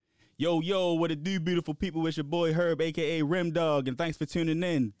Yo, what it do, beautiful people? It's your boy Herb, a.k.a. Rim Dog, and thanks for tuning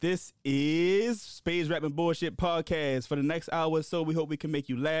in. This is Spades Rapping Bullshit Podcast. For the next hour or so, we hope we can make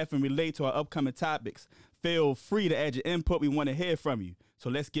you laugh and relate to our upcoming topics. Feel free to add your input. We want to hear from you.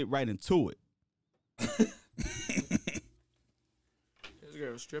 So let's get right into it. This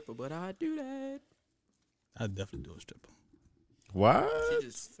girl a stripper, but I do that. I'd definitely do a stripper. What? She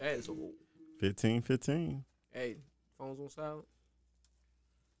just fat as a whole. 15. Hey, phone's on silent.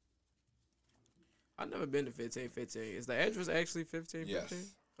 I've never been to 1515. Is the address actually 1515? Yes.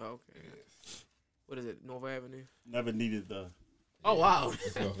 Oh, okay. What is it, North Avenue? Never needed the Oh, wow.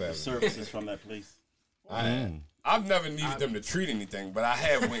 services from that place. I've never needed them to treat anything, but I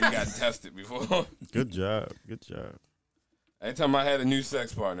have went and gotten tested before. Good job. Every time I had a new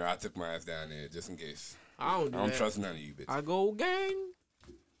sex partner, I took my ass down there just in case. I don't do I don't that. trust none of you bitches. I go gang.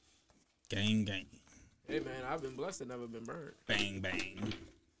 Gang. Hey, man, I've been blessed and never been burned. Bang.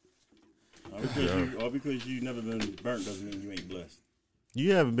 All because you never been burnt doesn't mean you ain't blessed.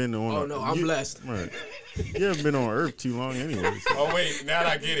 You haven't been on. Oh, no, I'm blessed. Right. You haven't been on Earth too long, anyways. Oh wait, now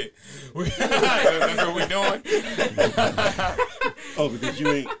I get it. That's what we doing. Oh, because you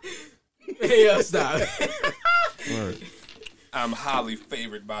ain't. Yeah, stop. Right. I'm highly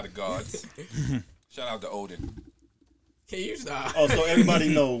favored by the gods. Shout out to Odin. Can you stop? Oh, so everybody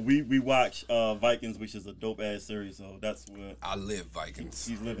know we watch Vikings, which is a dope ass series. So that's what I live Vikings.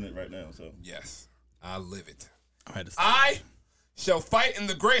 he's living it right now. So Yes, I live it. I had to stop. I shall fight in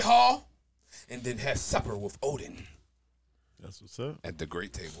the Great Hall, and then have supper with Odin That's what's up. at the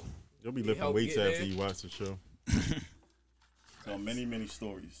Great Table. You'll be lifting help weights get after there. you watch the show. so many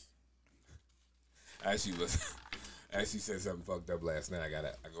stories. Actually said something fucked up last night. I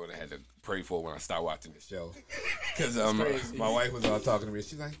had to pray for when I start watching the show. Because crazy. my wife was all talking to me.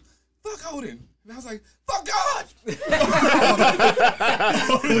 She's like, fuck Odin. And I was like, fuck God.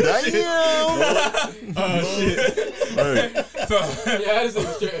 Right. So Yeah, this is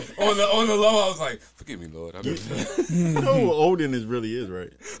straight. on the low, I was like, forgive me, Lord. I'm just You know who Odin really is,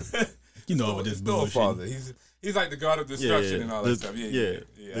 right? You know what this still a bullshit. father. He's like the god of destruction and all that stuff.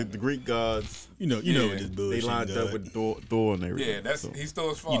 Yeah. The Greek gods, You know what this they bullshit. lined up with Thor and everything. Yeah, that's so. he's still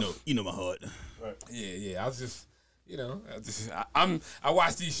his father. You know my heart. Yeah. I was just, I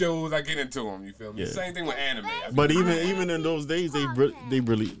watch these shows. I get into them. You feel me? Yeah. Same thing with anime. But even in those days, they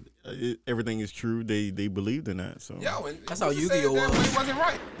really everything is true. They believed in that. So That's how you said Yu-Gi-Oh that, was. but it wasn't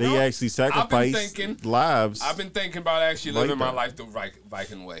right. they No. actually sacrificed thinking- lives. I've been thinking about actually Like living my that. life the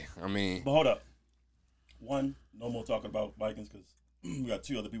Viking way. I mean, But hold up. One, no more talking about Vikings because we got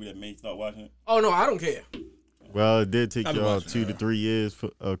two other people that may start watching it. Oh, no, I don't care. Well, it did take I've been y'all watching 2 to 3 years for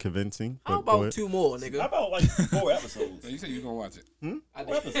convincing. How but go about ahead. 2 more, How nigga? about like 4 episodes? you said you was gonna watch it. I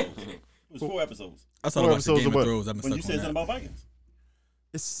 4 did. episodes. It was 4 episodes. I started watching episodes Game of of what? Thrones. I've been When you stuck said on something that. about Vikings.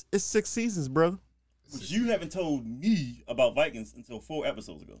 It's 6 seasons, brother. But you haven't told me about Vikings until 4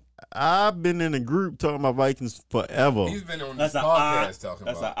 episodes ago. I've been in a group talking about Vikings forever. He's been on That's this an podcast talking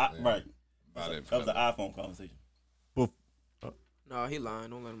That's about a right. about it. That was the iPhone conversation. No, he lying.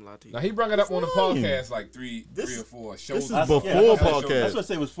 Don't let him lie to you. Now he brought it up on the lying. podcast like three or four shows. This is That's- before yeah, that's podcast. That's what I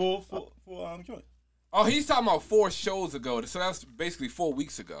say was four joint. Oh, he's talking about 4 shows ago. So that's basically 4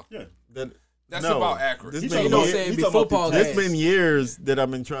 weeks ago. Yeah. That's about accurate. This He been talking about- years- he before talking about podcast. It's been years that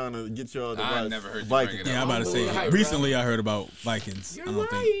I've been trying to get y'all to I watch never heard you Vikings. bring it Yeah, I'm about to say. Hype, Recently, I heard about Vikings. You're I don't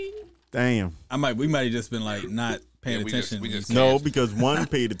think right. Damn. we might have just been like not paying Yeah, we just- attention. we just- No, Yes. because one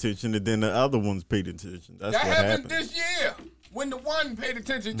paid attention and then the other one's paid attention. That's That what happened happened. this year. When the one paid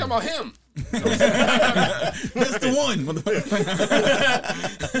attention, you talking about him. That's the one.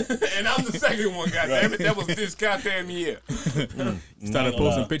 motherfucker. And I'm the second one, goddammit. That was this goddamn year. Started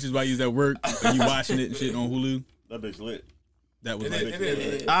posting pictures while you was at work and you watching it and shit on Hulu. That bitch lit. That was It like,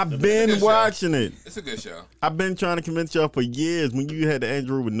 is. I've Good been show. watching it. It's a good show. I've been trying to convince y'all for years. When you had the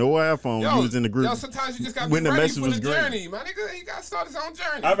Android with no iPhone, you was in the group. Yo, sometimes you just gotta When be the ready message for was the green. journey, my nigga. He gotta start his own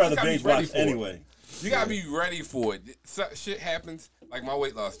journey. I'd You rather just gotta be binge ready watch for it. anyway. You gotta be ready for it. Shit happens, like my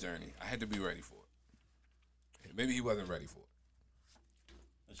weight loss journey. I had to be ready for it. Maybe he wasn't ready for it.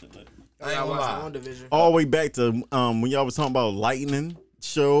 That shit lit. I ain't I gonna watched lie. One Division. All the way back to when y'all was talking about lightning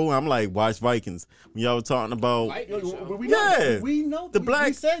show. I'm like, watch Vikings. When y'all was talking about, Lightning show. We know. The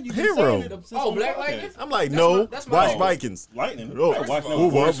black hero. Oh, Black Lightning? I'm like, That's no, my- that's my watch name. Vikings. Lightning. Oh, I watched that oh,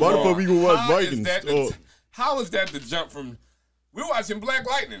 why before. the fuck we gonna watch How is Vikings? that Oh, how is that the jump from? We're watching Black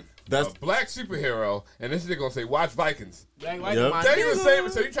Lightning, That's- a black superhero, and this is gonna say watch Vikings. Black Lightning. Yep. my They even nigga. say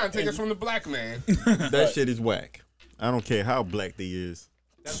so. You trying to take us from the black man? that shit is whack. I don't care how black they is.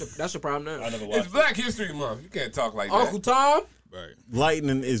 That's your problem now. I never It's watched it. Black History Month. You can't talk like Uncle that. Tom. right.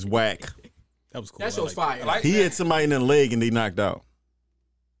 Lightning is whack. That was cool. That I show's liked fire. Like He that. hit somebody in the leg and they knocked out.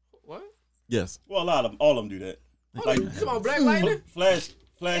 What? Yes. Well, all of them do that. Like Come on, Black Lightning.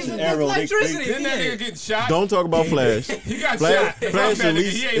 Flash and Arrow. Electricity. Didn't that nigga get shot? Don't talk about Flash. He got Flash, shot. Fuck Flash that at nigga.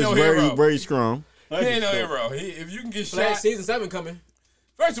 least He ain't is no very, hero. very strong. He ain't no hero. If you can get Flash shot. season 7 coming.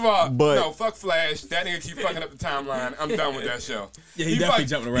 First of all, But- no, fuck Flash. That nigga keep fucking up the timeline. I'm done with that show. Yeah, he definitely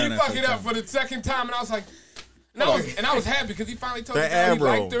jumping around He that fucked it first up time. for the second time, and I was like, and I was happy because he finally told me That that he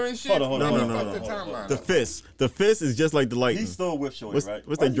Arrow. liked her and shit. Hold on, But he no, fucked no, the no. timeline The up. fist. The fist is just like the lightning. He's still with Shorty, What's, right?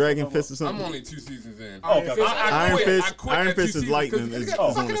 what's Why that, is he Dragon talking Fist or about- something? I'm only 2 seasons in. Oh, okay. Iron quit. Fist- I quit Iron at 2 Fist is seasons lightning 'cause is he kept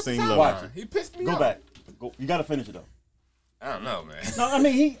on fucking the up same timeline. level. Watch it. He pissed me Go off. back. Go. You got to finish it though. I don't know, man. No, I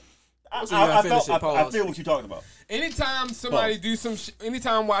mean I So you gotta finish it, I pause. feel what you're talking about. Anytime somebody do some,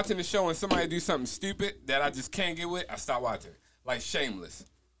 anytime I'm watching the show and somebody do something stupid that I just can't get with, I stop watching. Like Shameless.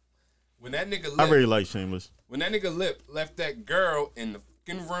 When that nigga I Lip, really like Shameless. when that nigga Lip left that girl in the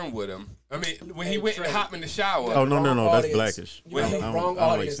fucking room with him. I mean, when he Hey, went and Trey. hopped in the shower. Oh, no, Wrong that's audience. Blackish. You got the I don't- wrong I don't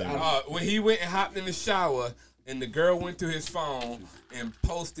like audience. Shameless. When he went and hopped in the shower and the girl went through his phone and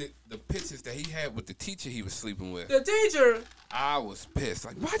posted the pictures that he had with the teacher he was sleeping with, The teacher. I was pissed.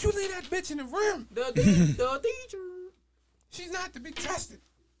 Like, why'd you leave that bitch in the room? The teacher. She's not to be trusted.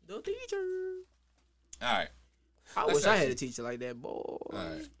 The teacher. All right. I Let's wish I had actually- a teacher like that, boy. All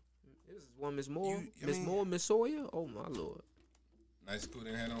right. This is one Miss Moore. I Miss mean- Moore, Miss Sawyer. Oh my lord. Nice school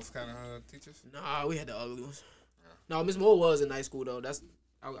didn't have those kind of teachers. Nah, we had the ugly ones. No, Miss Moore was in nice school though.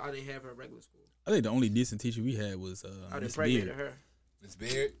 I didn't have her in regular school. I think the only decent teacher we had was I Miss impregnated Beard. her.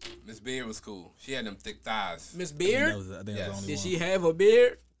 Miss Beard was cool. She had them thick thighs. Miss I think Beard. that was the Yes. only Did one. she have a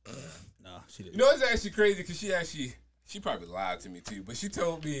beard? Nah, she didn't. You know, it's actually crazy because she probably lied to me too. But she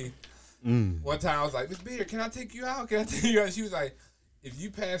told me one time, I was like, Miss Beard, can I take you out? Can I take you out? She was like, if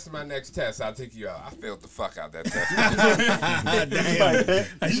you pass my next test, I'll take you out. I failed the fuck out that test.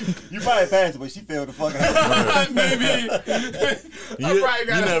 You probably passed it, but she failed the fuck out. Maybe. You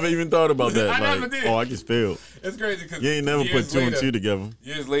never even thought about that. I like, never did. Oh, I just failed. It's crazy because You ain't never put two and two together.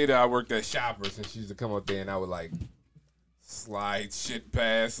 Years later, I worked at Shoppers, and she used to come up there, and I would like slide shit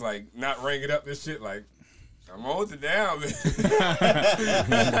past, like not ring it up and shit, like I'm holding it down, man.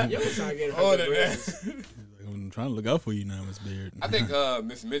 You was trying to get Hold her it grades. down. I'm trying to look out for you now, Miss Beard. I think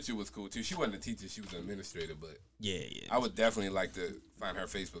Miss Mitchell was cool too. She wasn't a teacher; she was an administrator. But yeah. I would definitely like to find her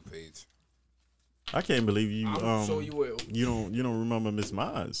Facebook page. I can't believe you. I'm sure you will. You don't remember Miss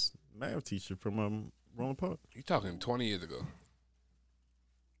Mize, math teacher from Roland Park. You talking 20 years ago?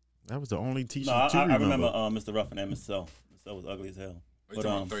 That was the only teacher No, I to remember Mr. Ruffin and Miss Cell. Miss Cell was ugly as hell. Are you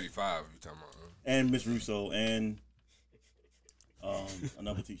talking about 35? You talking about? And Miss Russo and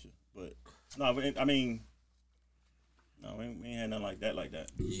another teacher. But no, I mean, no, we ain't had nothing like that.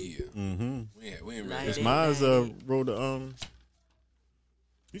 Yeah. Mm-hmm. We ain't Like really. it. Mize rode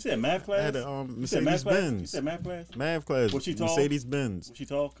You said math class? had a You said math Mercedes class? You Benz said math class? math class. Was she tall? Mercedes Benz. Was she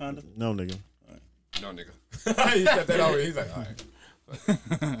tall, kind of? No, nigga. No, nigga. He said that already. He's like, all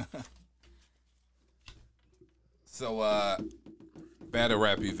right. So, battle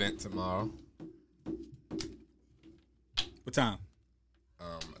rap event tomorrow. What time?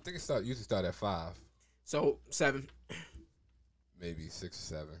 I think it usually start at 5, So 7. maybe 6 or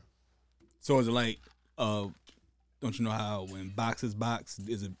 7. So is it like, don't you know how when boxers box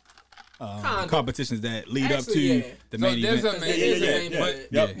is it Kinda. competitions that lead up Actually, to yeah. the So main there's event? a There main is a event, main but event.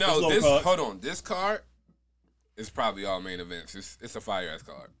 Yep. no, It's low this cards. hold on. This card is probably all main events. It's a fire ass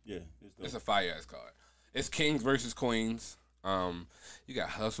card. Yeah. It's a fire ass card. It's Kings versus Queens. You got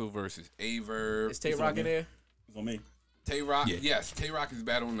Hustle versus Averb. Is Tay Rock in there? It's on me. Tay Rock. Yeah. Yes, Tay Rock is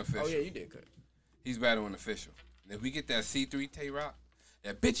battling official. Oh yeah, you did cut. He's battling official. And if we get that C3 Tay Rock,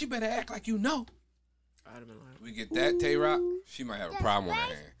 that bitch, you better act like you know. I'd have been like, We get that Tay Rock, she might have a problem on her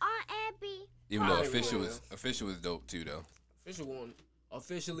hand. Abby. Even though Probably official is dope too though. official one.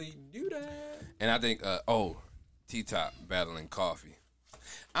 Officially do that. And I think T-Top battling Coffee.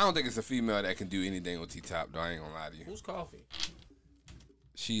 I don't think it's a female that can do anything with T-Top though. I ain't gonna lie to you. Who's Coffee?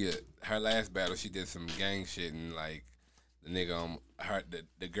 She her last battle she did some gang shit and like the nigga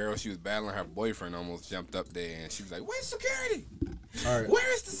the girl she was battling, her boyfriend almost jumped up there and she was like, "Where's security? All right.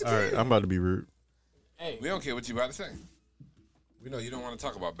 Where is the All right. security?" I'm about to be rude. Hey, We don't care what you about to say. We know you don't want to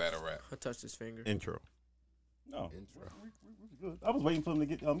talk about battle rap. I touched his finger. Intro. No. Intro. We good. I was waiting for him to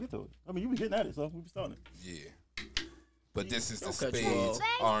get to it. I mean, you was getting at it, so we was starting it. Yeah. But this is the Don't cut you Spades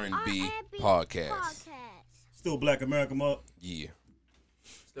off. R&B podcast. Still Black America Month. Yeah.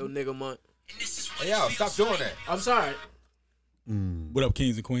 Still nigga month. Hey, y'all, stop doing that. I'm sorry, What up,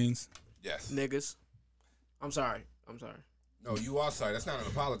 kings and queens? Yes. niggas. I'm sorry. No, you are sorry. That's not an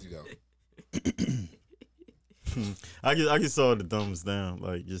apology, though. I just saw the thumbs down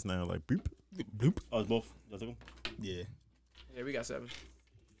like just now, like boop. Bloop. Oh, it's both. Y'all took 'em? Yeah. Yeah, we got 7.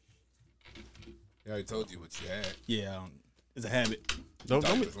 He already told you what you had. Yeah, it's a habit. Don't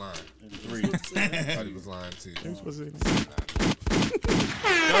Thought he me. was lying. 3. Thought he was lying too.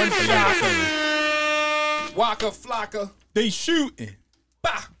 Waka flocka. They shooting.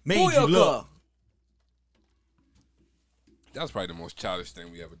 Bah. Made you look. That was probably the most childish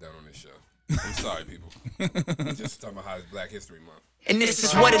thing we ever done on this show. I'm sorry, people. We just talking about how it's Black History Month. And this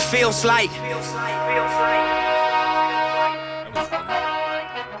is what it feels like. That was funny.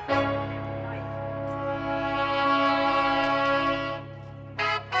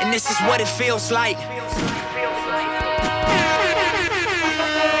 And this is what it feels like.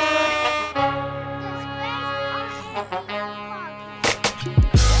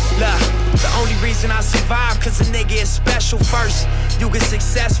 The only reason I survive, cause a nigga is special first. You get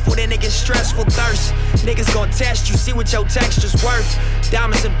successful, then it get stressful thirst. Niggas gon' test you, see what your texture's worth.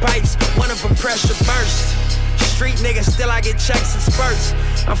 Diamonds and pipes, one of them pressure burst. Street nigga, still I get checks and spurts.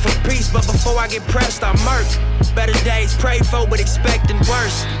 I'm for peace, but before I get pressed, I murk. Better days pray for, but expecting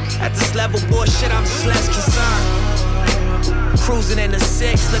worse. At this level, bullshit, I'm just less concerned. Cruising in the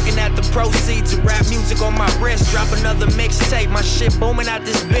 6, looking at the proceeds of rap music on my wrist. Drop another mixtape, my shit booming out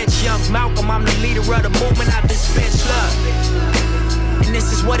this bitch. Young Malcolm, I'm the leader of the movement out this bitch. Look, and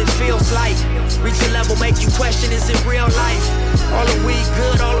this is what it feels like. Reach a level, make you question, is it real life? All the weed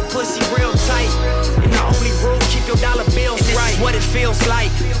good, all the pussy real tight. And the only rule, keep your dollar bills right. This is what it feels like.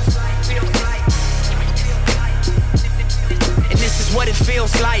 And this is what it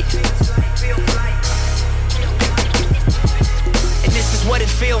feels like. And this is what it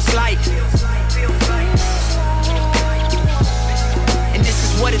feels like. And this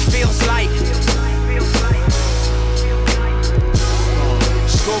is what it feels like.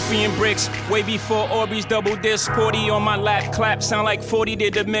 Scorpion bricks, way before Orbeez double disc. 40 on my lap, clap, sound like 40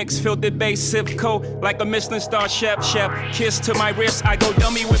 did the mix. Filtered bass, sip coat, like a Michelin star chef. Kiss to my wrist, I go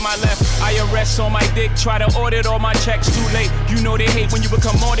dummy with my left. IRS on my dick, try to audit all my checks. Too late, you know they hate when you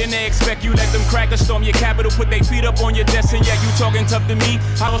become more than they expect. You let them crack a storm your capital, put their feet up on your desk, and yet you talking tough to me.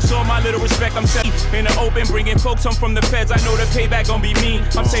 I lost all my little respect, I'm set in the open, bringing folks home from the feds. I know the payback gon' be mean.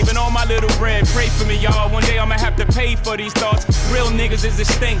 I'm saving all my little bread, pray for me, y'all. One day I'ma have to pay for these thoughts. Real niggas is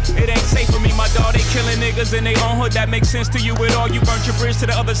this thing, it ain't safe for me, my dog. They killing niggas in their own hood, that makes sense to you at all. You burnt your bridge to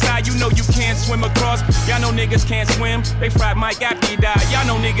the other side, you know you can't swim across. Y'all know niggas can't swim, they fried Mike after he died. Y'all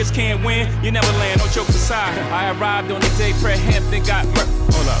know niggas can't win, you never land, no jokes aside. I arrived on the day Fred Hampton got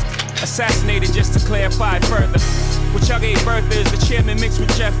assassinated, just to clarify further. What y'all gave birth is the chairman mixed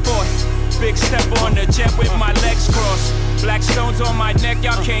with Jeff Ford. Big step on the jet with my legs crossed. Black stones on my neck,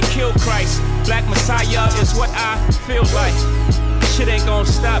 y'all can't kill Christ. Black Messiah is what I feel like. Shit ain't gon'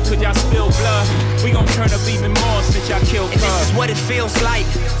 stop cause y'all spill blood. We gon' turn up even more since y'all killed Cuz. And this is what it feels like.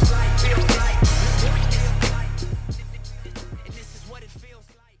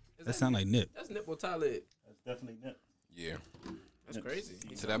 That sound like Nip. That's Nip or Talib. That's definitely Nip. Yeah. That's crazy.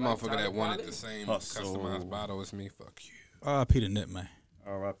 So that motherfucker that wanted the same customized bottle as me, fuck you. R.I.P. to Nip, man.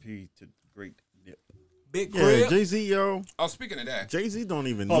 R.I.P. to great Nip. Big Yeah, crib. Jay-Z, yo. Oh, speaking of that. Jay-Z don't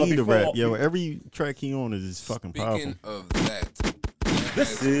even Hold on, need to before- rap, yo. Every track he on is just fucking powerful. Speaking of that.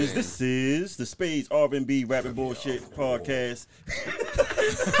 This is the Spades R&B Rapping Bullshit podcast.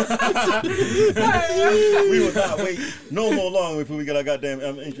 We will not wait no more long before we get our goddamn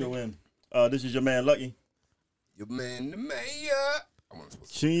intro in. This is your man Lucky. Your man, the mayor. I want to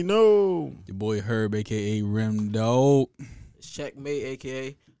Chino. Your boy Herb, a.k.a. Rim Dog. Checkmate,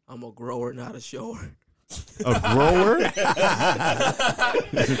 a.k.a. I'm a grower, not a shower. A grower?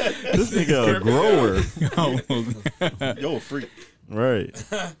 This nigga a grower. Yo, a freak. Right.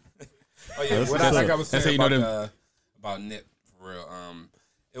 Oh yeah, That's what what's like up. I was That's saying how you know about Nip for real.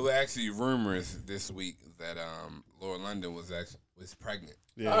 It was actually rumors this week that Laura London was pregnant.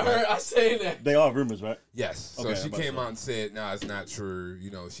 Yeah, I say that. they are rumors, right? Yes. So Okay, she I'm about to came say. out and said, "No, it's not true. You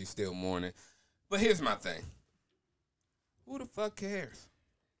know, she's still mourning." But here's my thing: who the fuck cares?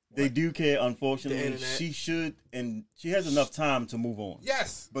 They do care, The unfortunately. internet. She should, and she has enough time to move on.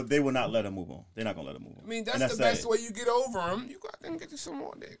 Yes. But they will not let her move on. They're not going to let her move on. I mean, that's And the best sad. way you get over them. You go out there and get you some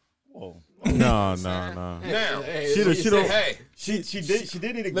more dick. Whoa. No. Now, She don't. hey, She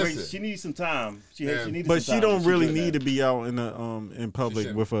did need a great. Listen. She needs some time. She needed But some she time. don't really could need to have. be out in the in public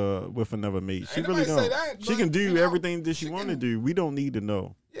shouldn't. with another mate. She Ain't really nobody say don't. that, She but, can do you know, everything that she want to can- do. We don't need to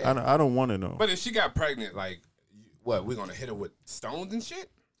know. Yeah. I don't want to know. but if she got pregnant, like, what? We're gonna hit her with stones and shit?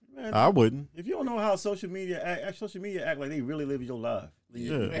 Man, I wouldn't. if you don't know how social media act like they really live your life.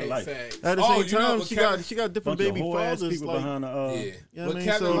 Your Yeah. life. At the Oh, same you know time, what she Kevin- got different Bunch of baby whole-ass fathers. people Like, behind the. Yeah. you know What what I mean?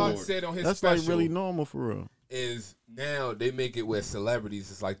 Kevin So, Hart said on his that's special like really normal for real. is now they make it where celebrities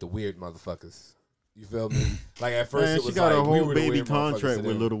is like the weird motherfuckers. You feel me? Like at first Man, it she was got like a we whole were the baby weird motherfuckers contract to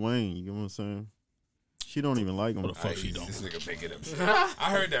with them. Lil Wayne. You know what I'm saying? She don't even like him. What the fuck she don't? This nigga making up shit. I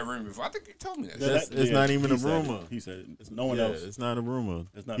heard that rumor before. I think you told me that. It's not even a he said it. rumor. He said it. It's no one Yeah, else. it's not a rumor.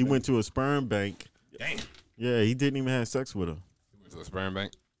 It's not He been- went to a sperm bank. Damn. Yeah, he didn't even have sex with her. You went to a sperm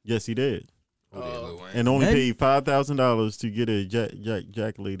bank. Yes, he did, Who did, Lil Wayne? and only Hey. paid $5,000 to get a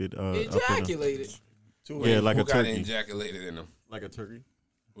ejaculated. Ejaculated. Yeah, like who a got turkey. ejaculated in them? Like a turkey.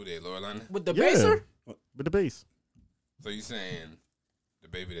 Who did, Lord London? With the Yeah. baser? With the base. So you saying the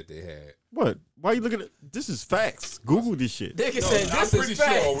baby that they had? What? Why you looking at? This is facts. Google this shit. Nigga No, said I'm this pretty is sure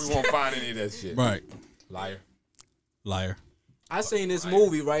facts. we won't find any of that shit. Right. Liar. Liar. I seen this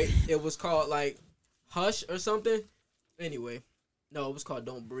movie, right? It was called like Hush or something. Anyway, no, it was called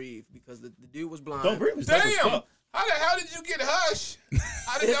Don't Breathe because the dude was blind. Don't breathe. Damn. How the hell did you get Hush?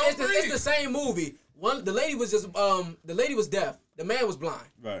 How did Don't It's Breathe? the same movie. The lady was just the lady was deaf. The man was blind.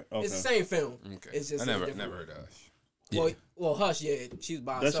 Right. Okay. It's the same film. Okay. It's just I a never different- heard of Hush. Well, Hush, yeah, she's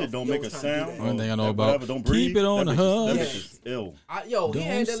by That herself. shit don't Yo make a was trying to do sound. that. One thing I know Or about, whatever, don't breathe. keep it on that the bitch is- hush. That bitch is ill. He Don't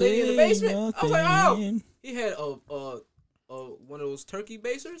had that lady in the say basement. I was like, oh, nothing. he had one of those turkey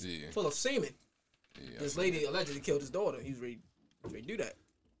basers Yeah. full of semen. Yeah, This lady allegedly killed his daughter. He was ready to do that.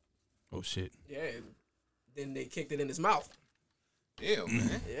 Oh shit. Yeah. Then they kicked it in his mouth. Ew,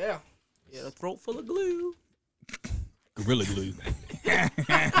 man. Yeah. Yeah, a throat full of glue. Gorilla glue.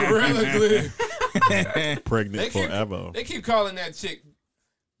 Gorilla Glue. Pregnant forever. They keep calling that chick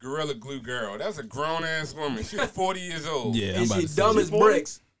Gorilla Glue Girl. That's a grown ass woman. She was 40 years old. Yeah, I'm And about she to say. dumb as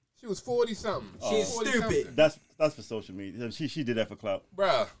bricks. She was 40 something. She's 40 stupid. something. That's for social media. She did that for clout.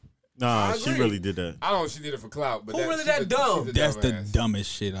 Bruh. Nah, I she agree. really did that. I don't know if she did it for clout, but Who really she's that a- dumb? she's a That's the dumbass.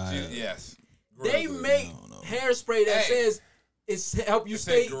 dumbest shit I She- have. yes. They Gorilla Glue. make hairspray that Hey. says it's help you It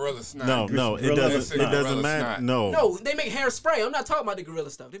said stay. Gorilla Snot. No, it Gorilla doesn't. snot. It doesn't Gorilla matter. snot. No. No, they make hairspray. I'm not talking about the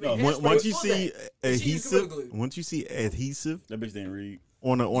gorilla stuff. They make No, hairspray. Once you for see that. She used Gorilla adhesive, Glue. once you see adhesive That bitch didn't read.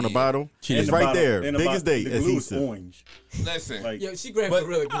 on a bottle, She it's didn't. right Bottle- there, in the big bottle. as day. The glue is Adhesive. orange. Listen. Like Yeah, she grabbed But-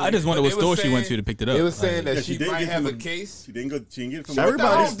 Gorilla Glue. I just wonder But what they store was she went saying- to pick it up. They was saying that Yeah, she she did might give have him a a- case. She didn't get it from Home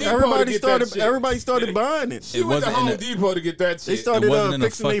Everybody Depot to get that shit. Everybody started buying it. She It went to wasn't in Home the- Depot to get that They shit. started It wasn't in the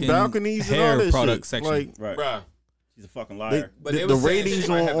fixing their fucking balconies and hair all that product shit. section. Like Right. Bruh. She's a fucking they, liar. But they the was saying ratings she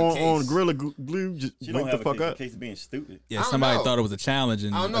might have a on case. Gorilla Glue just She went don't the have fuck a case, up. a case of being stupid. Yeah, I don't somebody know. thought it was a challenge,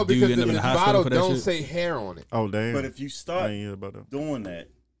 and I don't know a dude because ended up in the the hospital bottle for that don't shit. say hair on it. Oh damn! But if you I start ain't hear about that. doing that,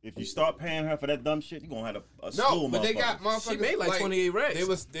 if you start paying her for that dumb shit, you gonna have a slew No, of but they got motherfuckers. motherfuckers. She made like 28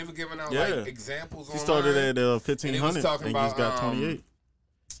 racks. They were giving out Yeah. like examples. She started online. at And it was 1,500 talking and just got about, 28.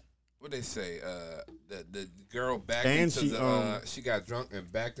 What they say? The girl backed And into she, the. She got drunk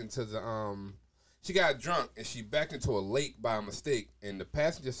and backed into the. She got drunk and she backed into a lake by mistake, and the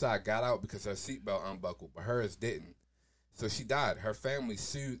passenger side got out because her seatbelt unbuckled, but hers didn't. So she died. Her family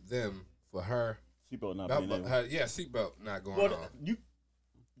sued them for her. Seatbelt not being able. Seatbelt not going Well, on.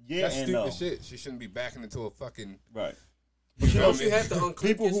 yeah That's and stupid no. shit. She shouldn't be backing into a fucking. Right. You know, I she mean, had to unclip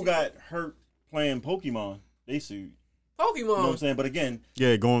People your who got hurt playing Pokemon, they sued. Pokemon. You know what I'm saying? But again,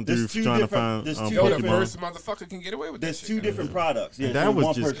 Yeah, going through There's two trying to different- find there's two Yo, the Pokemon. first motherfucker can get away with that there's shit. two different products. Yeah, And that so was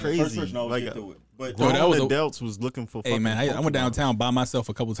one just person, First crazy. person always Like, get through it. But Bro, that Grown was a- adults was looking for. Hey man, I fucking went Pokemon. downtown by myself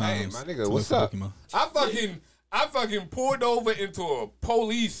a couple Hey, times. my to nigga, look what's for up? Pokemon. I fucking pulled over into a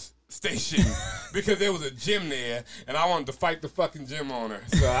police station because there was a gym there, and I wanted to fight the fucking gym owner.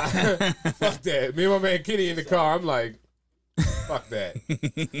 So I, fuck that. Me and my man Kenny in the car. I'm like, fuck that.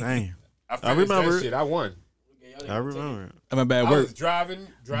 Damn, I finished remember that it. shit. I won. I remember. it. I'm bad I work. was driving.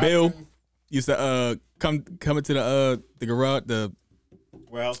 Bill used to come into the garage, the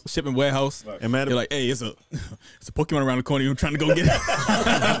well, shipping warehouse. Right. And matter They're like, hey, it's a Pokemon around the corner. You trying to go get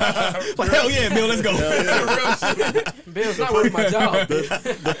it? Like, hell yeah, Bill, let's go. Bill's not worth my job.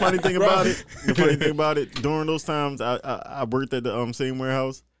 The funny thing about it, during those times, I worked at the same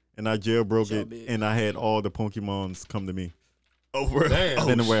warehouse, and I jailbroke Sure it, did. and I had all the Pokemons come to me Over. Damn.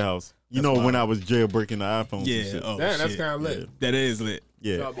 in the warehouse. You know, when I was jailbreaking the iPhones. Yeah. and shit. Oh, Damn, that's shit. kind of lit. That is lit.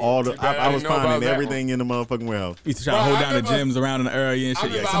 Yeah, Sure did. all the Too bad I I was didn't know about finding that everything in the motherfucking warehouse. Used to try to Bro, hold I down the remember- gyms around in the area and I shit.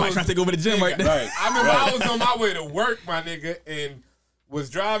 Yeah, remember I somebody was- trying to take over the gym right now. right. I remember I was on my way to work, my nigga, and was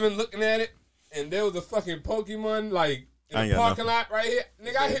driving, looking at it, and there was a fucking Pokemon like in I ain't the got parking lot right here.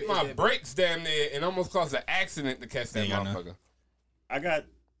 Nigga, I hit my Yeah. brakes damn near and almost caused an accident to catch that Ain't got none. motherfucker. I got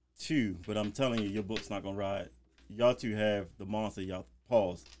two, but I'm telling you, your book's not gonna ride. Y'all two have the monster. Y'all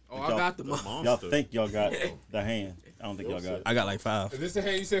pause. Oh, But I y'all- got the monster. Y'all think y'all got the hand. I don't think y'all got it. I got like 5. Is this the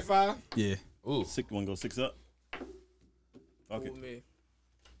hand you said 5? Yeah. Ooh, Six one go 6 up. Fuck it. Oh, man.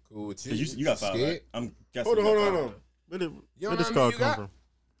 cool with 'Cause you got 5, Scared? right? I'm guessing. Hold on, you hold got on, five. hold on. Where did You where know this how car many you come got? from?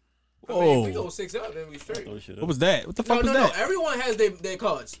 I mean, if we Whoa. go 6 up, then we straight. Throw this shit up. What was that? What the No, fuck was no, that? no. Everyone has their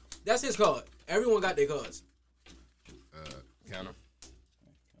cards. That's his card. Everyone got their cards. Count 'em.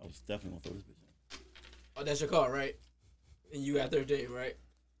 I was definitely gonna throw this bitch in. Oh, that's your car, right? And you got 13, right?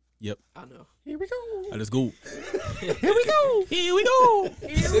 Yep. I know. Here we go. Let's go. Here we go. Here we go.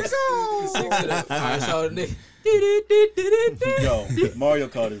 Six of them. All right, so nigga. Yo, Mario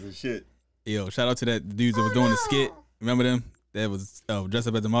Kart is a shit. Yo, shout out to that dudes that was doing the skit. Remember them? That was dressed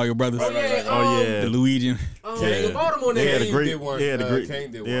up as the Mario Brothers. Oh, yeah. Oh yeah. The Luigi. Yeah. The Baltimore They had nigga. a great. did one. They had a great.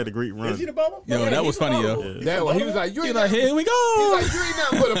 Kane did They had a one. great run. Is he the bubble? Yo, Yeah, that was he's funny, yo. Baltimore. That one, he was like, you ain't Like, like, here we go. he's like, you ain't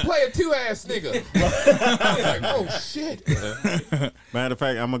nothing but a player 2 ass nigga. I was like, oh shit. Matter of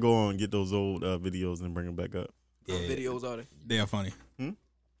fact, I'm gonna go on and get those old videos and bring them back up. Yeah, Videos are they? they are funny.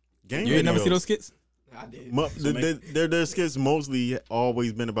 Game You ain't never videos. see those skits? I did. Their skits mostly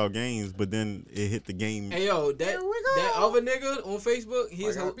always been about games, but then it hit the game. Hey yo, that other nigga on Facebook,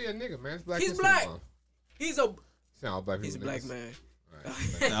 he's Like, I'll be a nigga, man. It's black he's History black. Month. He's a Sound all black he's a people black niggas.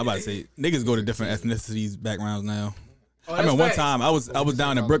 man. Nah, I'm about to say niggas go to different ethnicities, backgrounds now. Oh, I remember one that's time I was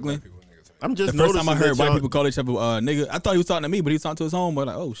down in Brooklyn. I'm just The first time I noticing heard that white y'all- people call each other nigga, I thought he was talking to me, but he was talking to his home. But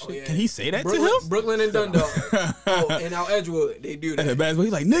like, oh shit, yeah. can he say that Brooklyn, to him? Brooklyn and Dundalk. Oh, and out Edgewood, they do At the that. basketball,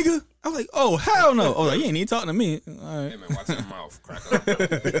 he's like, nigga. I was like, oh hell no. Oh, like, you ain't even talking to me. All right. Hey man, watch your mouth. Crack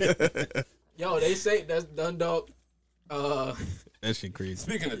up. Yo, they say that's Dundalk. That shit crazy.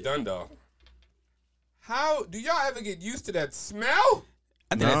 Speaking of Dundalk, how do y'all ever get used to that smell?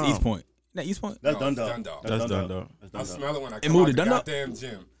 I think No. that's East Point. That East Point. That's No, it's Dundalk. Dundalk. That's Dundalk. That's I Dundalk. smell it when I It come moved out to the Dundalk? goddamn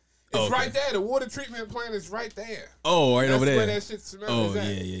gym. It's Oh, okay. right there. The water treatment plant is right there. Oh, right That's over where there. that shit smells. Oh at.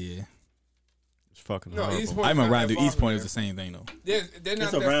 yeah. It's fucking No, horrible. East Point. I remember not riding that through East far Point. It from was the same thing though. there. They're not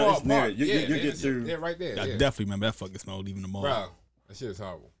It's that around- far it's near apart. it. You Yeah, get through- They're right there. I Yeah. definitely remember that fucking smell leaving the mall. Bro, that shit is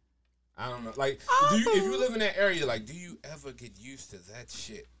horrible. I don't know. Like, do you, if you live in that area, like, do you ever get used to that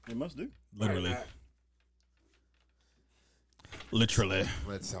shit? It must do. Literally. Literally.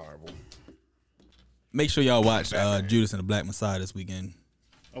 That's horrible. Make sure y'all watch Judas and the Black Messiah this weekend.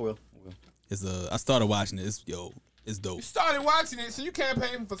 I will. It's I started watching it. It's dope. You started watching it, so you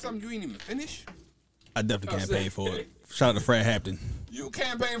campaigned for something you ain't even finish. I definitely campaigned for it. Shout out to Fred Hampton. You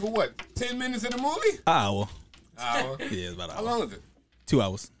campaigned for what? 10 minutes in the movie? An hour. Hour. Yeah, it's about an How hour. long is it? 2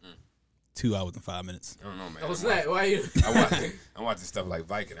 hours. 2 hours and 5 minutes. I don't know, man. What's that? Why you? I'm watching stuff like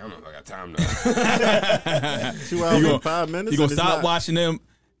Viking. I don't know if I got time now. 2 hours You and 5 minutes. You gonna and it's stop not- watching them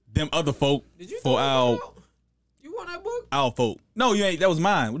other folk Did you for know that book? You want that book? our folk. No, you ain't. That was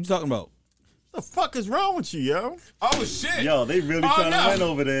mine. What you talking about? The fuck is wrong with you, yo? Oh, shit. Yo, they really Oh, trying no. to win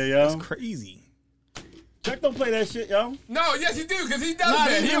over there, yo. It's crazy. Chuck don't play that shit, yo. No, yes, he do, because he does Nah,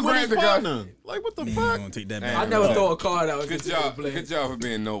 that. he He'll did with grab his the gun. partner. Like, what the You fuck? gonna take that Man, back? I never Yeah. throw a card out. Good job. Good job for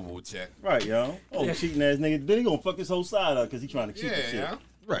being noble, Chet. Right, yo. Oh, cheating ass nigga. Then he gonna fuck his whole side up because he trying to cheat the Yeah, shit. yeah.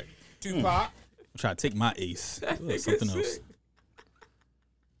 Right. Tupac. I'm trying to take my ace. Ugh, something else.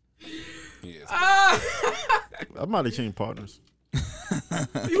 Yes. I might have changed partners.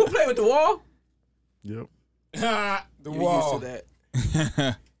 You gonna play with the wall? Yep. the You wall. used to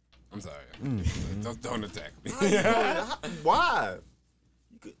that. I'm sorry. Don't attack me. Why?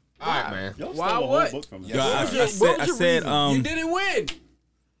 All right, man. Y'all Why stole a what? whole book from me. Yo, I was your said You didn't win.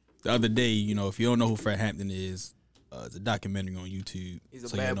 the other day, you know, if you don't know who Fred Hampton is, it's a documentary on YouTube. He's a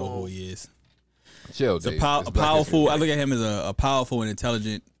so bad you know boy. who he is. Chill, It's a powerful. I look at him as a powerful and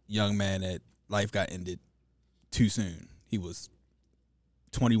intelligent young man that life got ended too soon. He was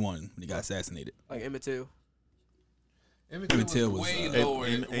 21 when he got assassinated. Like Emmett Till. Emmett Till was, way Ain't, lower.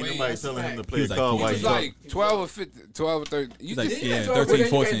 ain't way- nobody telling him to He play was a like card four. He while was he's up. like 12 or 15, 12 or 13. You He's like, just, yeah, 12, 13,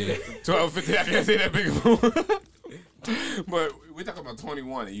 you can't do 14. that. 12, 15. I can't say that big. But we're talking about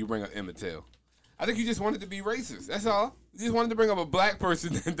 21 and you bring up Emmett Till. I think you just wanted to be racist. That's all. You just wanted to bring up a black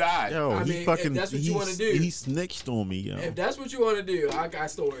person that died. Yo, I he mean, if fucking. that's what you wanna do. He snitched on me, yo. If that's what you want to do, I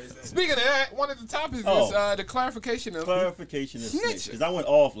got stories. Speaking of that, one of the topics Oh. is the clarification of Clarification is Snitching. snitch. Because I went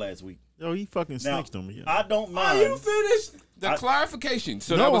off last week. Yo, he fucking Now, snitched on me, yo. I don't Are you mind. finished? the clarification.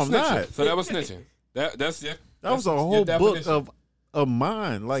 So No, that was I'm snitching. not. So that was snitching. That's yeah. That was a That's whole your book definition. of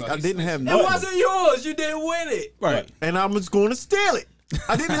mine. Like, So I he didn't have It nothing. wasn't yours. You didn't win it. Right. And I was going to steal it.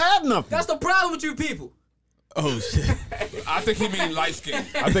 I didn't have nothing. That's the problem with you people. Oh shit. I think he mean light skin.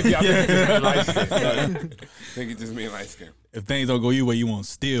 I think he mean light skin. I think he just mean light skin. If things don't go your way, you want to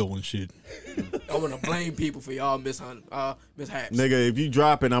steal and shit. I want to blame people for y'all mishaps. Nigga, if you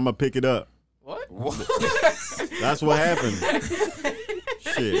drop it, I'm going to pick it up. What? That's what happened.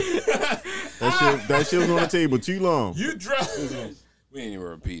 Shit. That shit was on the table too long. You drunk. We ain't even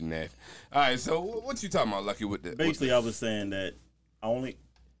repeating that. All right, so what you talking about, Lucky? With the Basically, I was saying that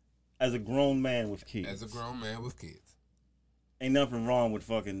as a grown man with kids, as a grown man with kids. ain't nothing wrong with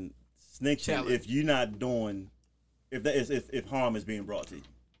fucking snitching Challenge. if you're not doing, if harm is being brought to you.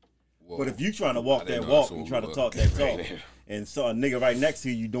 Whoa. But if you trying to walk I didn't that know walk that's and what try we to were talk that right talk, there. and so a nigga right next to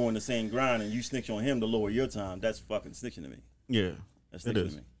you doing the same grind, and you snitch on him to lower your time, that's fucking snitching to me. Yeah, That's it snitching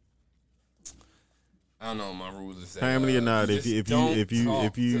is. to me. I don't know. My rules is that, Family or not, if just you don't talk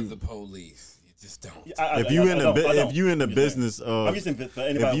talk to to the police, you just don't. if you in the business of, I'm just saying for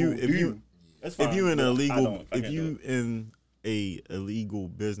anybody if you that's fine. if you in but a I illegal don't. I if can't you do it. in a illegal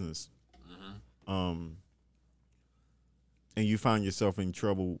business, and you find yourself in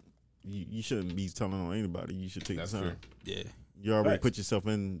trouble, you shouldn't be telling on anybody. You should take That's the time. true. Yeah. You already Facts. put yourself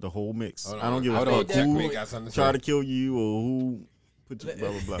in the whole mix. Hold I don't on. give a Hold on. fuck Check who me. Got something to try say. to kill you or who put you blah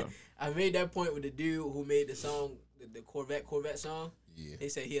blah blah. I made that point with the dude who made the song, the Corvette song. Yeah. They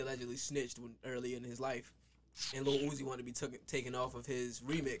said he allegedly snitched early in his life, and Lil Uzi wanted to be taken off of his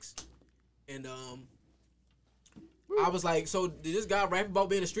remix. And I was like, so did this guy rap about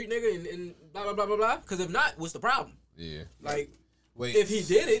being a street nigga and blah blah blah blah blah? Because if not, what's the problem? Yeah. Like, Wait. if he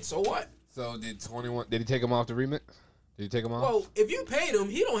did it, so what? So did 21? Did he take him off the remix? Did he take him off? Well, if you paid him,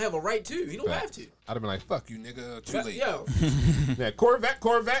 he don't have a right to. He don't have to. I'd have been like, "Fuck you, nigga. Too late." Yo, Yeah, Corvette.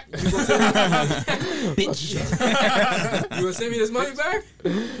 Bitch. you gonna send me this money back?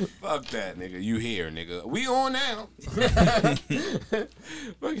 Fuck that, nigga. You here, nigga. We on now.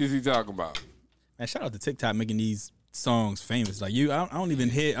 What is he talking about? Man, shout out to TikTok making these songs famous. Like I don't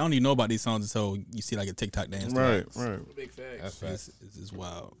even know about these songs until you see like a TikTok dance. Right, right. Big facts. That's facts. It's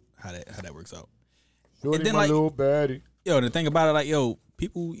wild how that works out. Shorty, And then, my like- little baddie. Yo, the thing about it, like, yo,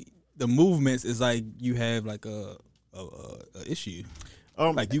 people, the movements is like you have like a issue.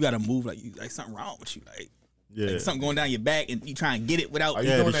 Like you gotta move, like something wrong with you, like something going down your back, and you try and get it without. Are you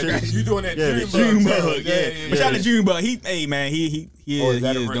Yeah, doing the that? shit- You doing that? yeah, the Junebug, yeah. yeah. Shout out to Junebug. He Oh, is is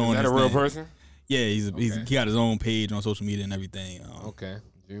that doing a his real thing. person? Yeah, he Okay. got his own page on social media and everything. Okay,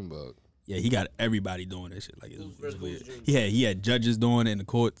 Junebug. Yeah, he got everybody doing that shit. Like it Who's was weird. Junebug? He had judges doing it in the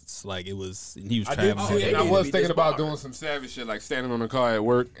courts. Like it was, and he was I did traveling. see it, and I they was need to be thinking about disbarred. doing some savage shit, like standing on the car at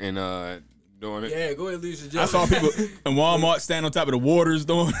work and doing it. Yeah, go ahead, lose your job. I saw people in Walmart stand on top of the waters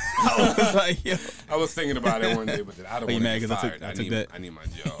doing. I was like, yo. I was thinking about it one day, but I don't Are you want mad to 'cause get I took- fired. I took need, that? I need my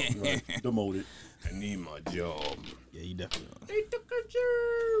job. Demoted. I need my job. Yeah, you definitely. They took a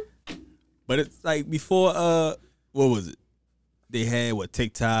job. But it's like before. What was it? They had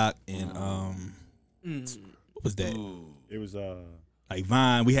TikTok and what was that? It was Like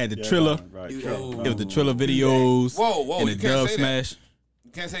Vine. We had the Triller. Right. Dude, Triller. It was the Triller videos. Whoa, And you the can't Dub say Smash. that.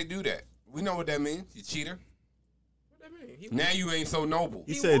 You can't say do that. We know what that means. You cheater. What that mean? He Now you ain't so noble.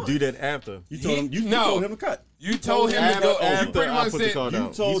 He said do that after. You told him. You No. told him to cut. You told him to go. You After pretty I much put the said. card You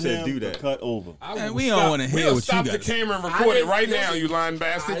out. He told said him do to that. cut over. Man, we don't want to hear We'll what you stop the got. camera and I record it didn't- right now, listen, you lying I didn't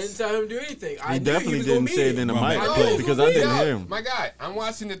bastards. tell him to do anything. I He knew definitely was gonna didn't meet say it in the My mic bad. play because I didn't hear him. My guy, I'm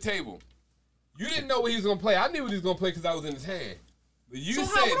watching the table. You didn't know what he was gonna play. I knew what he was gonna play because I was in his hand. But you So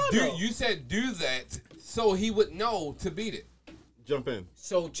how said would I know? you said do that so he would know to beat it. Jump in.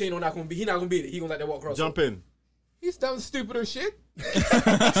 So Chino not gonna be. He not gonna beat it. He gonna let that walk across. Jump in. He's done stupider shit.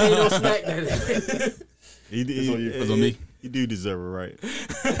 Chino smack that. He It was on me. You do deserve it, right?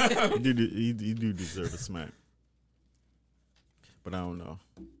 you do deserve a smack. But I don't know.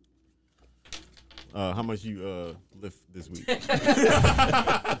 How much you lift this week?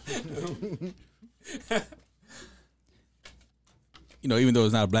 You know, even though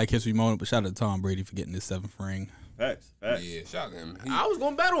it's not a Black History moment, but shout out to Tom Brady for getting this 7th ring. Facts. Facts. Yeah, shout out to him. I was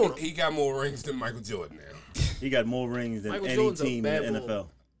gonna bet on him. He got more rings than Michael Jordan now. He got more rings than Michael any Jordan's a team in bad the boy. NFL.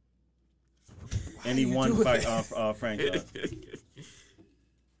 Any one do fight that? franchise.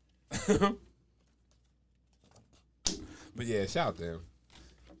 But yeah, shout out to him.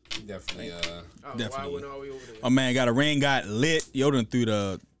 He definitely Oh, why Definitely. went all the way over there? My man got a ring, got lit. Yoda threw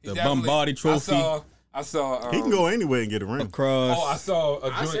the he definitely- Bombardi trophy I saw He can go anywhere and get a ring. across. Oh, I saw a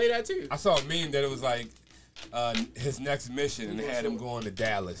I joint. say that too. I saw a meme that it was like his next mission and it had him going to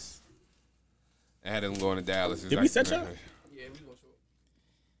Dallas. It had him going to Dallas. It was Did we set y'all? Yeah, we gonna show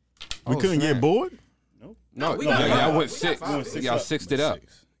it. We couldn't snap. get bored. No, we no, got y'all five. went We got six. five. Y'all sixed it up.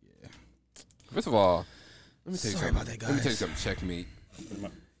 Yeah. First of all, let me tell you Sorry something. about that, Let me tell you guys. something. Checkmate.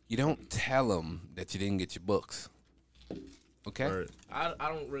 You don't tell them that you didn't get your books. Okay. Right. I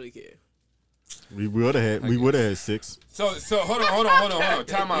don't really care. We would have had 6. So hold on.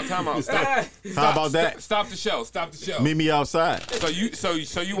 Time out. Stop. How about that? Stop the show. Stop the show. Meet me outside.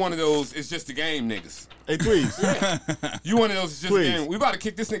 So you one of those? It's just a game, niggas. Hey, please. You one of those? It's just Please. a game. We about to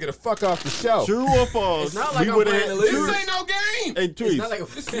kick this nigga the fuck off the show. True or false? It's not like we I'm would playing have the had. league. This ain't no game. Hey, It's please. not like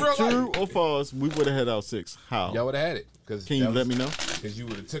This is real True life. or false? We would have had our 6. How? Y'all would have had it. Can you let me know? Because you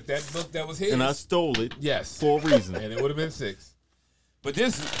would have took that book that was his. And I stole it yes. for a reason. And it would have been 6. But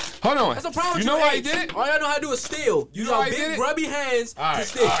this, hold on. That's a problem. You know why he did it? All y'all know how to do is steal. You know got why he did big it? grubby hands to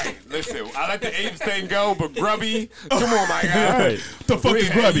steal. All right. Listen, I let the apes thing go, but grubby, come on, my guy. Right. The fuck is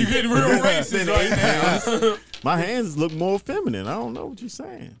grubby? You getting real racist right now. My hands look more feminine. I don't know what you're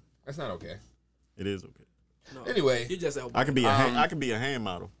saying. That's not okay. It is okay. No, Anyway, you just I can be a hand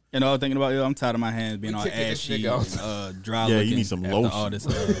model. You know, I was thinking about, I'm tired of my hands being We all kicking this ashy, nigga dry Yeah, looking. you need some after lotion. all this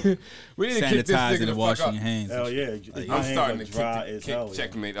we need to kick this nigga sanitizing the and fuck washing up. your hands. Hell yeah. Like, My I'm hands starting are to dry kick as hell. Yeah.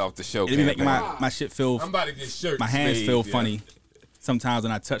 checkmate off the show. It be making campaign. my shit feel, I'm about to get shirts. my hands made, feel yeah. funny sometimes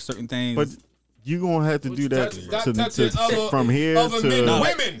when I touch certain things. But you gonna have to do that Stop touching from here other men to. and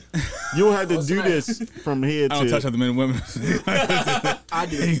women. You don't have to do this from here I don't touch to other men and women. I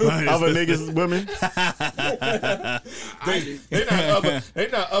do. other niggas, women. They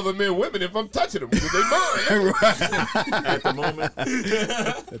not other men and women if I'm touching them because they mine. At the moment,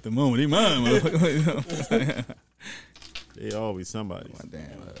 At the moment, he mine, motherfucker. they always somebody.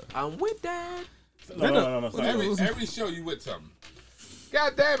 I'm with that. No. Every show you with something.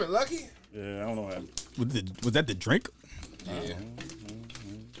 God damn it, Lucky. Yeah, I don't know what happened. Was that the drink? Yeah.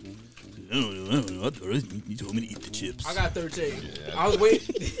 You told me to eat the chips. I got 13. I was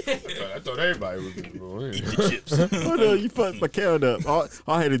waiting. I thought everybody was going in. the chips. But you fucked my count up. All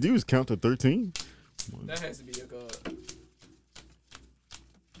I had to do was count to 13. That has to be a god.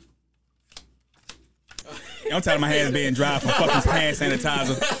 I'm tired of my hands being dry from fucking hand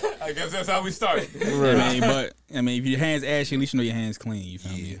sanitizer. I guess that's how we started. But if your hands ashy, at least you know your hands clean. You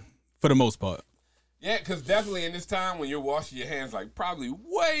feel me? For the most part. Yeah, because definitely in this time when you're washing your hands like probably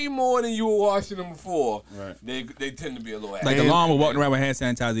way more than you were washing them before, Right. they tend to be a little Like ashy. Alon was walking around with hand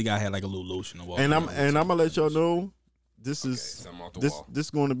sanitizer, he got had like a little lotion to walk. And I'm around. gonna let y'all know this is something off the this wall.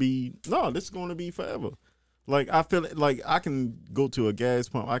 this going to be this is going to be forever. Like I feel like I can go to a gas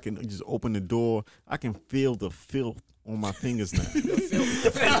pump, I can just open the door, I can feel the filth on my fingers now. You know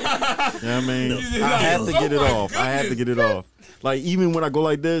what I mean? I have to get it off. I have to get it off. Like even when I go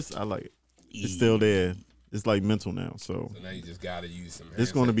like this, I like it. It's still there. It's like mental now. So So now you just gotta use some.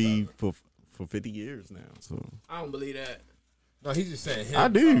 it's going to be sanitizer. for 50 years now. So I don't believe that. No, he's just saying him. I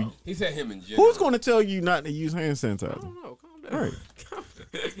do. He said him in general. Who's going to tell you not to use hand I sanitizer? don't know. Calm down. Right.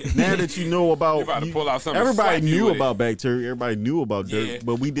 Now that you know about, You about to pull out something to everybody slap you knew with it. about bacteria. Everybody knew about dirt, Yeah,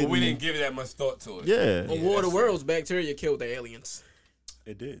 but we didn't. give that much thought to it. Yeah. On War of the that's Worlds, bacteria killed the aliens.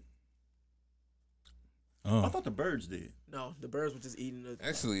 It did. Oh. I thought the birds did. No, the birds were just eating the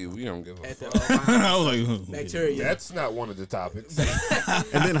Actually, we don't give a at fuck. the I was like, bacteria. That's not one of the topics.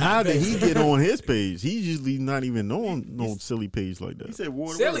 And then how did he get on his page? He's usually not even on no silly page like He that. said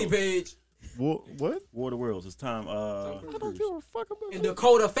War of the Silly Worlds. page. What? War of the Worlds. It's time. I don't give a fuck about And that.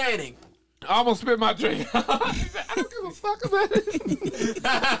 Dakota Fanning. I almost spit my drink. He said, I don't give a fuck about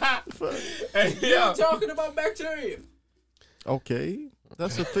it. Hey, yeah. We're talking about bacteria. Okay,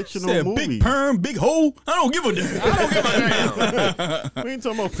 that's a fictional said movie. big perm, big hole. I don't give a damn. I don't give a damn. We ain't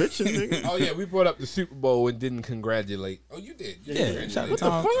talking about fiction, nigga. Oh yeah, we brought up the Super Bowl and didn't congratulate. Oh, you did. You Yeah, congratulated shout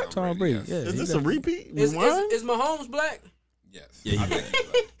out to Tom Brady. yes. Yeah, Is he this got- a repeat? Is Rewind? Mahomes black? Yes. Yeah, he did.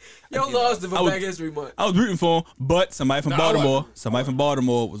 Yo, lost it for I was- Black History Month. I was rooting for him, but somebody from No, I Baltimore, wasn't. somebody from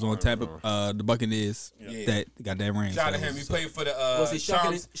Baltimore was on tap of the Buccaneers Yeah. that got that ring. Shout out so to him. He it's- played for the Was he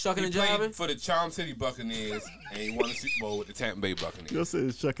shucking he and played jiving? for the Charm City Buccaneers, and he won the Super Bowl with the Tampa Bay Buccaneers. Y'all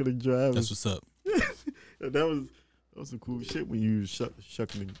said shucking and driving. That's what's up. That was some cool shit when you was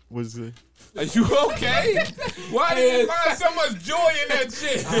shucking and what's it? Are you okay? Why did you find so much joy in that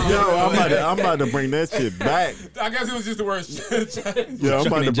shit? Yo, I'm about to bring that shit back. I guess it was just the word shit. Yo, I'm Shucking about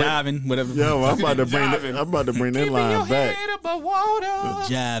to and bring. jiving, whatever. Yo, I'm about to bring. Jiving. I'm about to bring that line back. above water.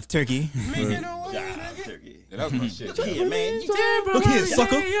 Jive turkey. Yeah, that was my shit. Yeah, man. Look here,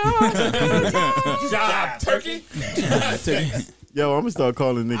 sucker. Jive turkey. Jive turkey. Yo, I'm gonna start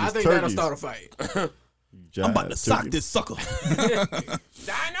calling niggas I think turkeys. that'll start a fight. I'm about to sock turkeys. this sucker.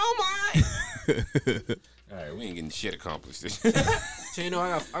 Dynamite. All right, we ain't getting shit accomplished. You Chino,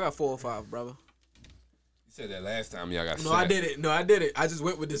 I got 4 or 5, brother. said that last time y'all got No, I did it. No, I did it. I just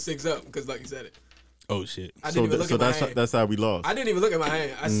went with the 6 up because, like you said it. Oh shit, I So, didn't even look so at my that's hand. that's how we lost. I didn't even look at my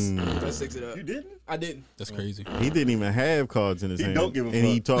hand. I just 6 it up. You didn't? I didn't. that's crazy. He didn't even have cards in his He hand. don't give a and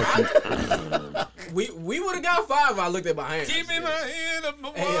he fuck. talked. We would have got 5 if I looked at my hand. Keep in my hand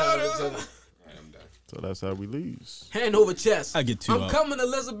above Hey, water. so- All right, I'm done. So that's how we lose. hand over chest. I get 2 I'm out. coming,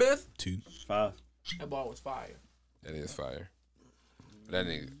 Elizabeth. 2. 5. That ball was fire. That is fire. That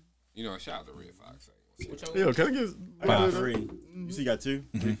nigga, you know, shout out to Red Fox. Which one? Yo, can I get? I got 3. You see, you got 2?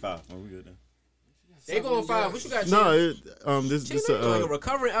 3, 5. Oh, we good then. They going 5. What you got? No, Chino? this Chino, you like a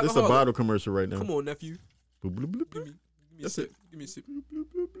recovering this a alcoholic. bottle commercial right now. Come on, nephew. Bloop, bloop, bloop, bloop. Give me a sip. Give me a sip. Blue,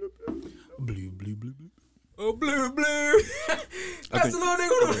 blue, blue, blue. Oh, blue. That's the little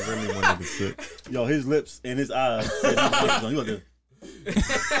nigga. Remy wanted to sit. Yo, his lips and his eyes. Said he was on. You got the-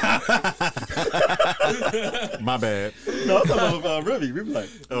 My bad. No, I'm talking about Remy. Remy like,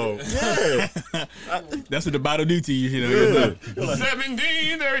 Oh, yeah. That's what the bottle do to you. You know?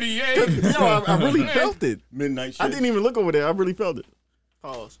 1738. Yo, I really felt it. midnight shit. I didn't even look over there. I really felt it.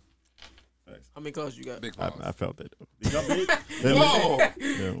 Pause. How many calls you got? Big I pause. felt it. Did y'all big? Whoa.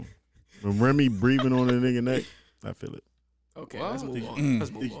 Yeah. When Remy breathing on a nigga neck, I feel it. Okay, What? let's move on.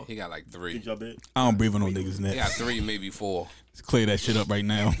 Let's move on. He got like 3. Did y'all big? I don't breathe on no niggas' He neck. got 3, maybe 4. Let's clear that shit up right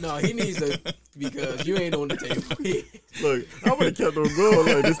now. No, he needs to because you ain't on the table. Look, I would have kept on going.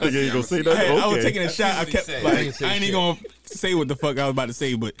 Like, this nigga ain't gonna say that. Hey, Okay. I was taking a shot. I what he kept said. like, I I ain't say ain't even gonna say what the fuck I was about to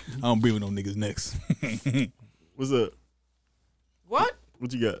say, but I don't breathe on no niggas' necks. What's up? What?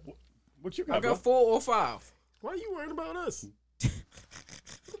 What you got? What you I got, bro? got 4 or 5. Why you worried about us?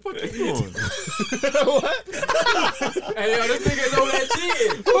 What the fuck you doing? Hey, yo, this nigga's on that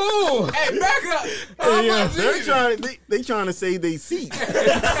cheating. Ooh. Hey, back up. Hey, yo, they trying to save their seat. You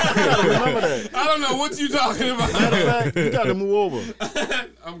gotta remember that. I don't know what you talking Matter about. of fact, you gotta move over.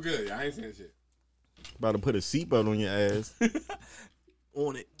 I'm good. I ain't saying shit. About to put a seatbelt on your ass.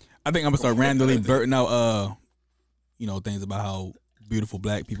 On it. I think I'm gonna start randomly blurting out, things about how beautiful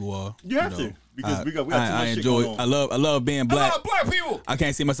black people are. You have to because we got too much I shit enjoy. going on. I love being A black. lot of black people. I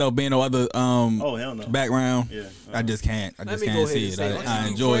can't see myself being no other Oh hell no. background. Yeah. I just can't. I Let just me go can't ahead see and it. say, I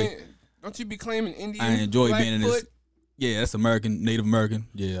don't enjoy. Don't you be claiming Indian? I enjoy Blackfoot? being in this. Yeah, that's American, Native American.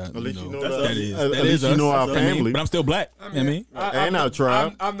 Yeah, At least you know That's that. us. that is. At That least is you know us. our I mean, family. but I'm still black. I You know what I mean, And our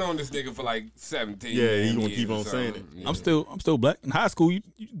tribe. I've known this nigga for like 17. Yeah, he gonna years keep on or saying something. it. Yeah. I'm still black. In high school, you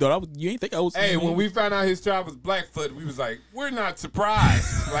thought I was. You ain't think I was. Hey, when we found out his tribe was Blackfoot, we was like, we're not surprised.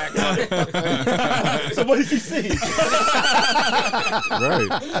 Blackfoot. So what did you see?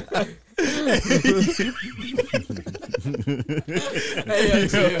 Right. Hey,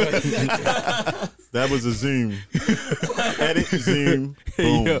 That was a zoom. Edit, zoom,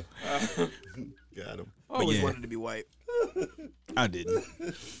 boom. Yeah. Got him. I always yeah. wanted to be white. I didn't.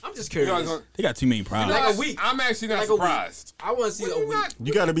 I'm just You know, curious. They got too many problems. Like a week. I'm actually not Like a week. surprised. I want to see a week.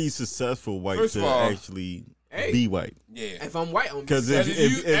 You got to be successful white First to of all, actually Hey. be white. Yeah. If I'm white, I'm Because gonna if, be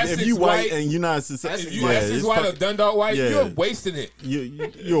if, Essex you white white- and you're not successful, Essex If you white. Essex it's white or fuck- Dundalk white, Yeah. you're wasting it.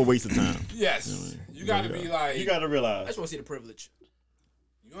 you're a waste of time. Yes. You got to be like, You got to I realize. just want to see the privilege.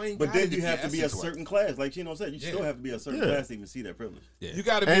 you ain't But gotta then you have to be a Essex white. certain class, like Chino said. You Yeah. still have to be a certain Yeah. class to even see that privilege. You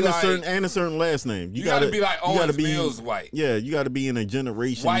got to be And like, a certain last name. you got to be like you gotta Owens Mills white. Yeah, you got to be in a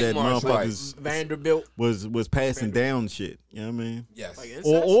generation White that Marsh white. motherfuckers Vanderbilt. was passing down shit. You know what I mean? Yes. Like incest?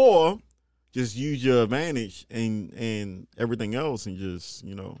 Or just use your advantage and everything else and just,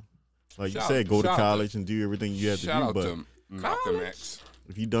 like Shout- you said, go to shout out college and do everything you have to Shout do. out But to Malcolm X.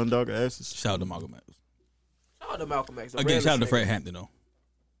 if you done dog asses, Shout out to Malcolm X. Shout out to Malcolm X. the Again, realest shout out to nigga. Fred Hampton though.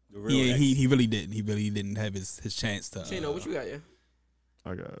 The real X. He really didn't. He really didn't have his chance to Chino, what you got, yeah?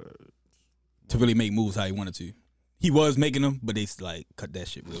 I got to really make moves how he wanted to. He was making them, but they like cut that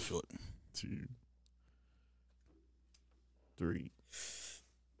shit real short. 2, 3,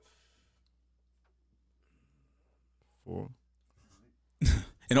 4.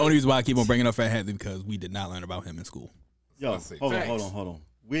 And the only reason why I keep on bringing up Fred Hampton because we did not learn about him in school. Yo, Let's see. hold Facts. on.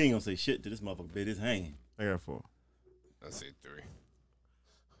 We ain't gonna say shit to this motherfucker bit his hanging. I got 4. Let's say 3.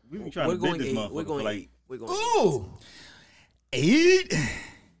 We been trying We're to bid going this 8. motherfucker We're for going like 8. We're going 8. Ooh. 8.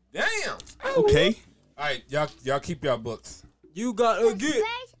 Damn. Okay. All right, y'all keep y'all books. You got to get. Keep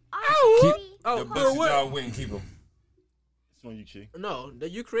Oh, the books that what? y'all win. Keep them. it's on you, Chi. No,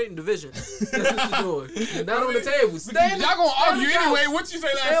 you creating division. That's what you're doing. You're not on the table. Stay Y'all gonna argue stay on the anyway. couch. What you say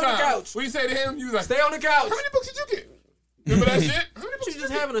Stay last on the time? couch. What you say to him? You was like, Stay on the couch. how many books did you get? Remember that shit? How many You books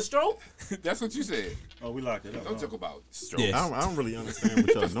just having a stroke? That's what you said. Oh, we locked it up. Don't huh? talk about stroke. Yeah. I don't really understand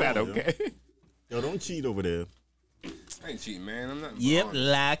what y'all Is that doing. okay? Yo, don't cheat over there. I ain't cheating, man. I'm not. Yep, on.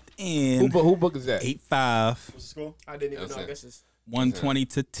 locked in. Who book is that? 8-5. What's the score? I didn't even That's know. I it. guess it's 120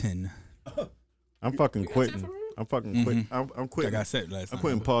 to 10. I'm fucking got quitting. 10 for real? I'm fucking quitting. I'm Like quitting. I said last I'm time.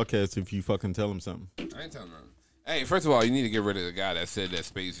 quitting podcasts if you fucking tell them something. I ain't telling them. Hey, first of all, you need to get rid of the guy that said that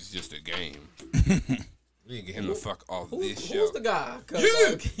space is just a game. We need to get him the fuck off this show. who's the guy? 'Cause,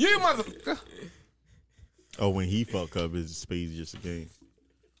 You motherfucker. Oh, when he fuck up, his space is just a game.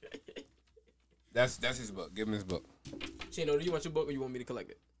 That's his book. Give him his book. Chino, do you want your book or you want me to collect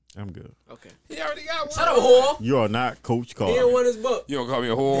it? I'm good. Okay. He already got one. Shut up, whore. You are not Coach He Carter. didn't want his book. You don't call me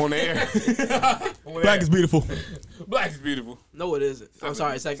a whore on the air. Black is beautiful. Black is beautiful. No, it isn't. I'm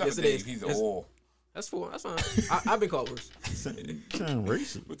sorry. It's like, yes, it is. He's a It's- whore. That's fine. That's fine. I've been called worse. Sound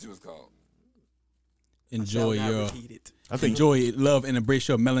racist. What you was called? Enjoy Shall not your repeat it. I think enjoy, love, and embrace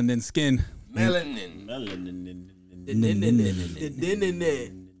your melanin skin. Melanin.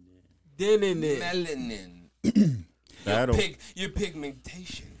 Battle. Your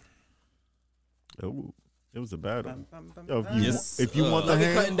pigmentation. Oh, it was a battle. Yo, Yes, if you want the Like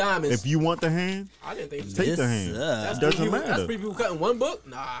cutting hand, diamonds. if you want the hand, I didn't think take Yes, the hand. sir. It doesn't That's matter. three people cutting one book?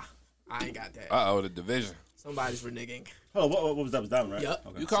 Nah, I ain't got that. The division. Somebody's reneging. Oh, what was that? Was diamond, right? Yup.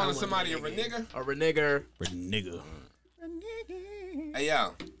 You calling Someone somebody a reneging. renegger? A reneger. Nigga. Hey,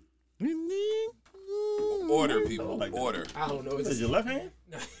 yo. Order, people. like that. Order. I don't know. Is your left hand?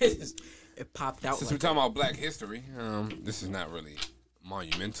 It popped out. Since Like we're talking about Black history, this is not really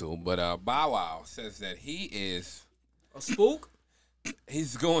monumental, but Bow Wow says that he is a spook.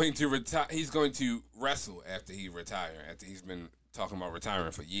 he's going to retire. He's going to wrestle after he retire. After he's been talking about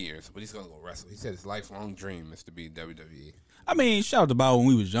retiring for years, but he's going to go wrestle. He said his lifelong dream is to be WWE. I mean, shout out to Bow when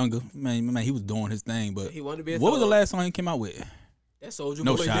we was younger. Man, he was doing his thing, but He wanted to be a what was the thug. last song he came out with? That Soulja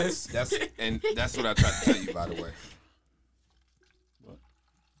No Boy shots. did. That's what I tried to tell you, by the way.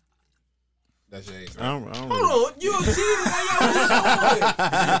 That's your age, I right? don't Hold on, you cheating?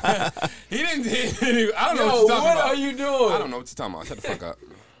 He didn't. I don't know Yo, what you're talking what about. are you doing? I don't know what you're talking about. Shut the fuck up.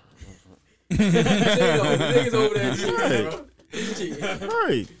 Niggas over there cheating, Right. bro. He's cheating.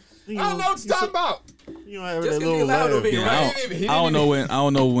 Right. I don't know what you're talking about. You don't have Just that 'cause you little loud don't laugh. mean Yeah, right. I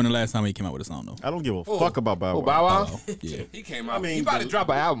don't know when the last time he came out with a song though. I don't give a fuck about Bow Wow. Bow Wow? Yeah, He came out. I mean, he about to drop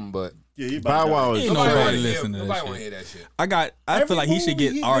an album, but Yeah, he Bow Wow is Ain't nobody nobody want to listen to that Nobody shit. want to hear that shit. I feel like he should get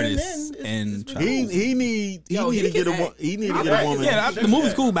movie he artists been in and try. he need Yo, to he get can a act. he need to get a woman. Yeah, the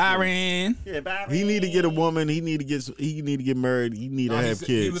movie's cool, Byron. Yeah, Byron. He need to get a woman. He need to get married. He need to have He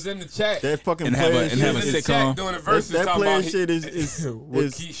kids. was in the chat. That fucking And have player a- and shit have a He was is- in the chat sitcom. doing the verses that talking player about shit is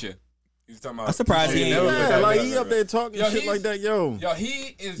with Keisha. He was talking about. I'm surprised he ain't- yeah, like he up there talking Yo, shit he's- like that, yo. Yo,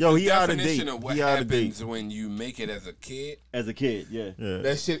 he is Yo, the he out of definition date. of what He out of happens date. when you make it as a kid. as a kid. Yeah, Yeah.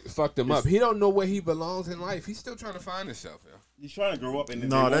 That shit fucked him up. He don't know where he belongs in life. He's still trying to find himself, yo. he's trying to grow up, and No,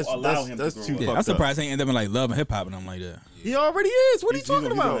 they won't that's- allow him that's to too grow Yeah, up. I'm surprised he ain't ended up in like Love and Hip Hop and I'm like that. He already is. What are you He's talking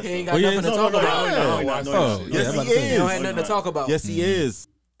gonna- about? He ain't Oh, got yeah, nothing to No, talk no, about. no, Yeah. no, no, Oh, no, yeah, Yes, I'm he about to say. He don't is. have nothing to talk about. Yes, he is.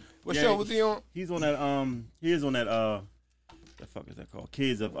 What Yeah, show was he on? He's on that. He is on that. The fuck is that called?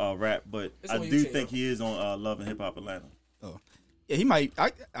 Kids of Rap. But It's I on do YouTube, think though. he is on Love and Hip Hop Atlanta. Yeah, he might.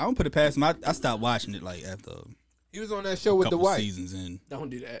 I don't put it past him. I stopped watching it like after a He was on that show with the couple white. seasons in. Don't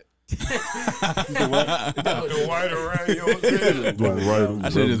do that. The white around your head. I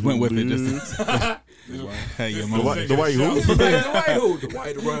should have just went with it. Just hey, your mom. The white who? The white who? The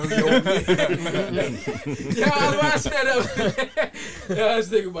white around your Yeah, I was watching that. Yeah, I was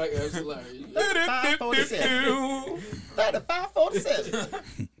thinking about it. It was hilarious. 547.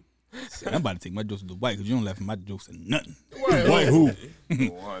 I'm about to take my jokes to the white because you don't laugh at my jokes and nothing. White who? The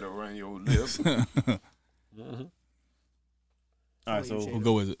white around your lips. All right, so We'll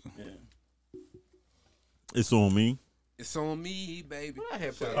go with it. It's on me. It's on me, baby. I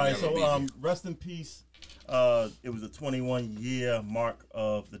had put all right, so rest in peace. It was the 21-year mark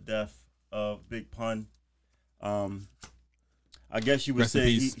of the death of Big Pun. I guess you would Rest in say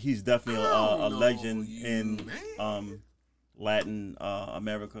peace. he's definitely a legend you, in man. Latin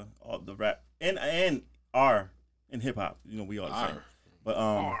America, the rap and R in hip hop. You know, we all the same. But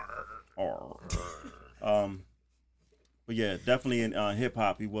but yeah, definitely in hip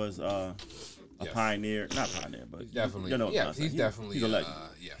hop, he was a pioneer. Not pioneer, but He's definitely. you know, Yeah, he's definitely. he's a legend.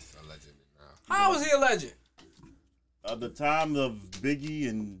 Yes, a legend. How was he a legend? The time of Biggie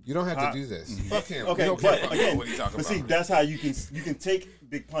and You don't have Pac- to do this. Fuck him. Okay, We don't care but again, what he talking but see, about. that's how you can take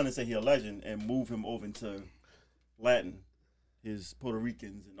Big Pun and say he's a legend and move him over into Latin, his Puerto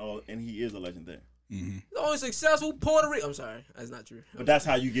Ricans and all, and he is a legend there. The only successful Puerto Rican. I'm sorry, that's not true. But that's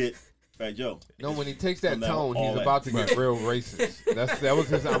how you get Fat Joe. No, when he takes that From that- tone, all he's that. about to get real racist. That was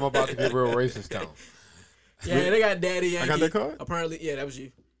his. I'm about to get real racist tone. Yeah, they got Daddy Yankee. I got that card? Apparently, yeah, that was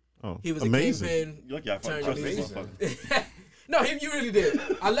you. Oh, He was amazing. a kingpin. You look, y'all fucking Turn trust this amazing. motherfucker. No, you really did.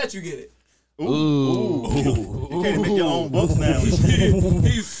 I let you get it. You can't even make your own books now.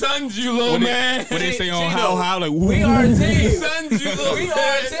 He sons you, little man. What they say on Chino, how like We are a He team. sons you, little We man.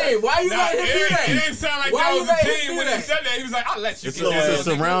 are a team. Why you Nah, let him do it that? didn't sound like Why that you was a let him team do when he that? said that. He was like, "I'll let you It's get that." a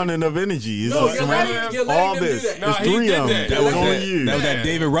surrounding of energy. It's No, a you're letting him all do this. that. It's Nah, he three did of them. that. That was that, on you. that was that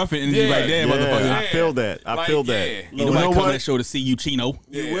David Ruffin energy Yeah. right there, Yeah, motherfucker. I feel that. I Like, feel yeah. that. Ain't You nobody know come to what? that show to see you, Chino.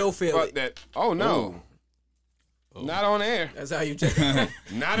 You will feel fuck it. that. Oh no. Not on air. That's how you change. Not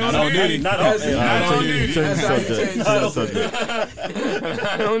Not on on air. duty. Not That's- off. Not on Change duty. the That's how you subject. change Change the the subject.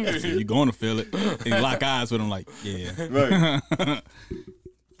 Not on duty. You're going to feel it. And lock eyes with him like, yeah. Right.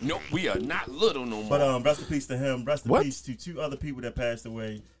 Nope, we are not little no more. But rest in peace to him. Rest in What? peace to two other people that passed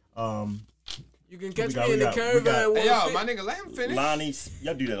away. You can catch me in the curve. Hey, yo, my nigga, let him finish. Lonnie,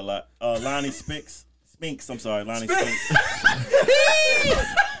 y'all do that a lot. Lonnie Spinks. I'm sorry, Lonnie Spinks.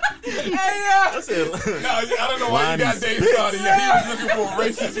 Hey, I said, No, I don't know why you got Dave started. Yeah, he was looking for a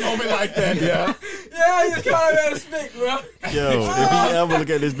racist moment like that. Yeah. Yeah, I just called him out of Spink, bro. Yo, if he ever look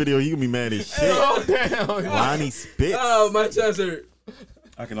at this video, he gonna be mad as shit. Oh, damn. Lonnie Spitz. Oh, my chest hurt.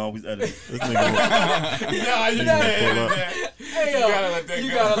 I can always edit it. This nigga. Nah, you can't. Hey, yo, You gotta let that you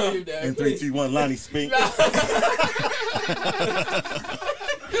go. gotta leave that. In 3, 2, 1, Lonnie Spinks.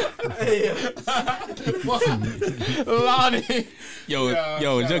 Hey, yo. Lonnie.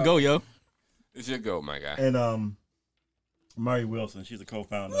 Yo, just go, yo. It's your go, my guy. And Murray Wilson, she's a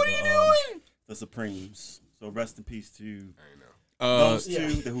co-founder of the Supremes. So rest in peace to I know. those two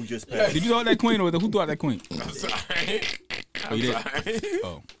who just passed. Did you throw that queen or who threw out that queen? I'm sorry. Oh, you did? Sorry.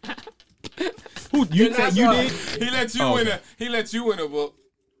 Oh. Who you said you did? He let you win He let you win a book.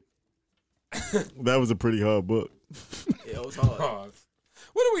 That was a pretty hard book. Yeah, it was hard. Pause.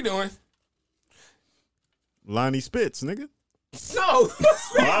 What are we doing? Lonnie Spitz, nigga. No.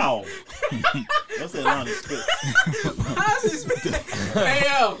 Wow. Don't say Lonnie Spitz. How's he Spink? Hey,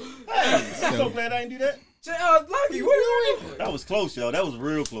 yo. Hey, I'm so glad I didn't do that. Lucky, what are you doing? That was close, yo. That was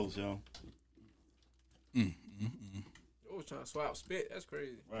real close, yo. I was trying to swap spit. That's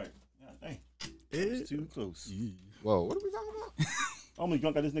crazy. Right. God dang. It was too close. Whoa, what are we talking about? Almost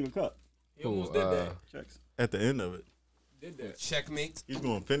drunk out this nigga cup. He almost did that. Checks. At the end of it, Did that. Checkmate. he's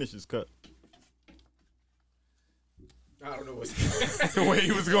gonna finish his cut. I don't know what's Where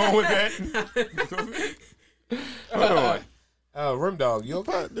he was going with that. Hold on. Rim Dog, you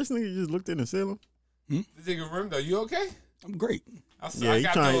okay? This nigga just looked in the ceiling. This nigga Rim Dog, you okay? I'm great. Yeah, he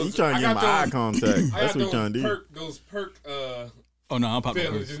trying to get my eye contact. That's what he trying to do. Those perk Oh no, I'm popping.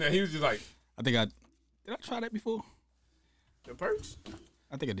 feelings just now. He was just like, I think did I try that before? the perks?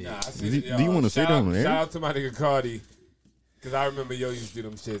 I think I did. nah, I see Do it, you wanna say that on the air? Shout out to my nigga Cardi. Cause I remember yo used to do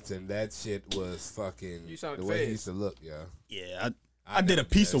them shits and that shit was fucking You sound the way he fast. used to look, yeah. Yeah, I did a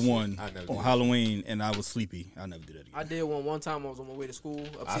piece of one I never did on that. Halloween and I was sleepy. I never did that again. I did one time. I was on my way to school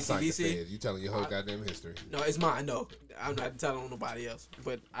up I signed the CCDC. feds. You telling your whole goddamn history. No, it's mine. No, I'm not telling on nobody else.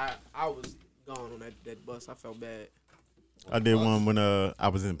 But I was gone on that bus. I felt bad. I did one when I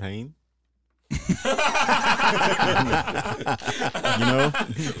was in pain. You know,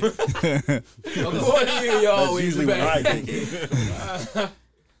 According to you, you That's always usually the when I bad. think it.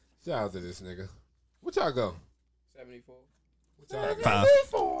 Shout out to this nigga. What y'all go? 74. What y'all go?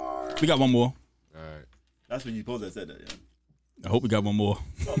 5. We got one more. All right. That's when you supposed to have said that, yeah. I hope we got one more.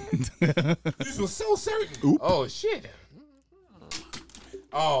 This was so certain. Oh shit.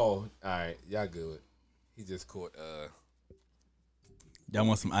 Oh, all right. Y'all good. He just caught Y'all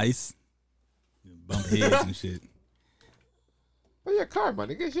want some ice? Bump heads and shit. Oh yeah, card, my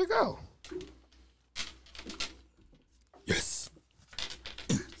nigga. You go. Yes.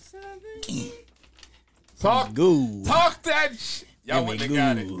 Talk that shit. Y'all wouldn't have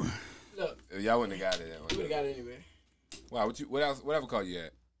got it. Look, Y'all wouldn't have got it. we would have got it anyway. Wow, what else? Whatever call you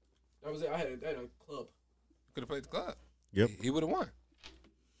at? That was it. I had a club. Could have played the club. Yep. He would have won.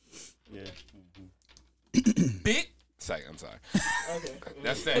 Yeah. Bit. I'm sorry. Okay.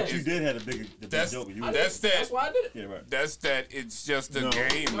 That's that. But you It's- did have the big That's joke. You that's that. That's why I did it. yeah, right. That's that. It's just a No.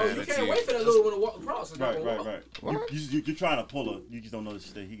 game, No, man. you It's can't you. wait for that little one to walk across. It's not Right, gonna right, walk. right. You're trying to pull her. You just don't know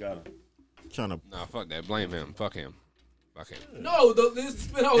this shit. He got her. trying to. Nah, fuck that. Blame him. Fuck him. Fuck him. No, this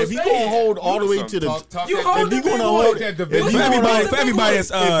spit on If his he face. gonna hold all the way to the, You hold if he the big gonna boy. hold, that if division. he For gonna everybody, hold- for everybody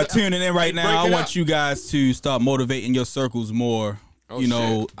that's tuning in right now, I break it want up. you guys to start motivating your circles more. Oh, you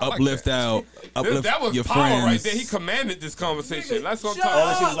know, shit. I like uplift that. uplift That was your power friends. right there. He commanded this conversation. That's what I'm Shut talking All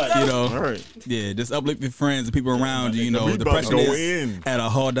that shit was like, You know, all right, yeah, just uplift your friends and people around you. You know, we the about to pressure go is in. at a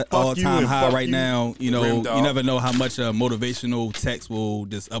hard you all-time and high fuck right you. now. You know, Rim you dog. never know how much a motivational text will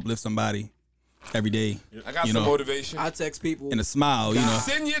just uplift somebody every day. I got You some know. motivation. I text people. And a smile, you know.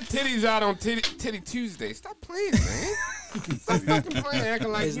 Send your titties out on Titty Tuesday. Stop playing, man. Stop fucking playing.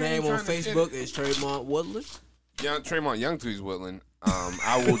 Acting like His you ain't name on trying to Facebook is Tremont Woodland. Young Tremont Young Tweez Woodland.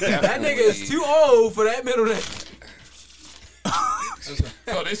 I will That definitely. nigga is too old for that middle name.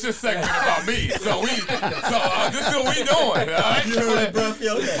 So this is segment about me. So this is what we doing. All right.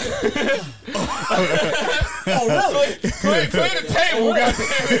 Clear the table,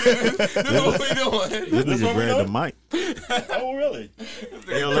 goddamn. This is what we doing. This nigga what we grabbed the doing? mic. oh, really?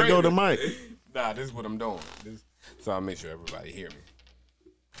 Yo, let go of the mic. Nah, this is what I'm doing. So I'll make sure everybody hear me.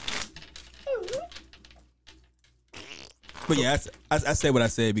 But yeah, I said what I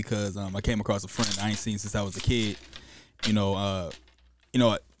said because I came across a friend I ain't seen since I was a kid. You know,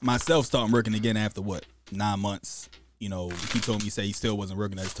 myself starting working again after 9 months. you know, he told me, he still wasn't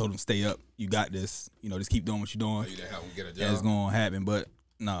working. I just told him, stay up. You got this. You know, just keep doing what you're doing. You didn't help him get a job. And it's going to happen. But,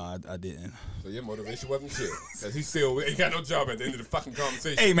 no, I didn't. So your motivation wasn't shit. Because he still ain't got no job at the end of the fucking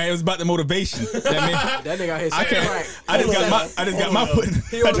conversation. Hey, man, it was about the motivation. That nigga out here saying right. I just got my foot in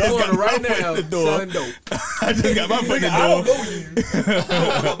He on the corner right now selling dope. I just got my foot in the door. I don't know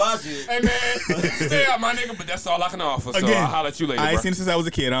you. Hey, man, stay out, my nigga, but that's all I can offer. So Again, I'll holler at you later, I ain't bro. seen him since I was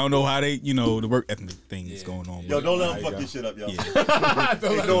a kid. I don't know how they, you know, the work ethic thing is going on. Yo, don't let him fuck this shit up, yo. Yeah.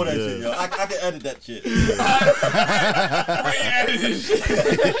 Don't ignore that shit, yo. I can edit that shit. We added this shit.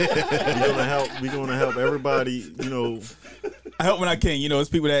 We gonna help everybody, you know. I help when I can. You know, it's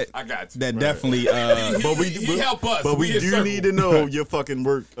people that I got you. that definitely. He help us. But we do need to know your fucking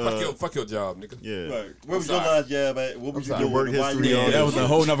work. Fuck your job, nigga. Yeah. Right. Where was your last job at? What was you doing? Work history, Why you that was a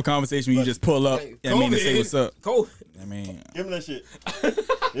whole nother conversation. Where you just pull up. I mean, to say what's up. Cool. I mean, Give him that shit.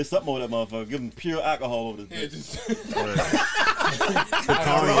 There's something over that motherfucker. Give him pure alcohol over Yeah, this. Hold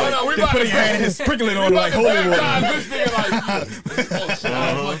on, we about put your hand and sprinkle it on like holy water. This nigga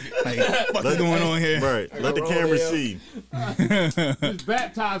like, What's going on here? Right. Let the camera see. just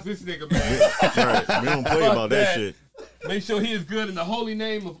baptize this nigga, man. Right. We don't play about that shit. Make sure he is good in the holy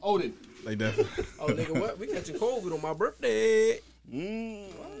name of Odin. Like that. Oh, nigga, what? We catching COVID on my birthday.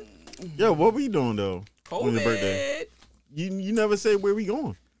 Yo, what we doing though? On your birthday? COVID. You never say where we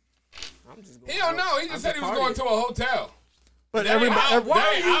going. I'm just going He don't know. He just said he was going to a hotel. But That ain't out.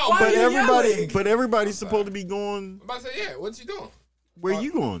 That ain't out. but everybody's supposed to be going. I'm about to say, yeah, what you doing? Where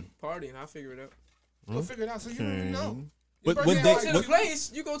you going? partying. I'll figure it out. Go figure it out so you don't even know. What You day? go to the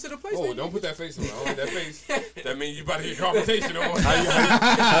place. You go to the place. Oh, then don't put that face on. Only that face. That means you about to get confrontational.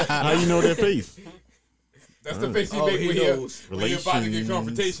 How you know their face? That's the face he Oh, make he when knows. you're about to get Relations.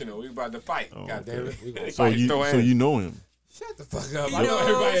 confrontational. We about to fight. Oh, God damn it. We gonna So fight. you throw so hands. you know him. Shut the fuck up. He I know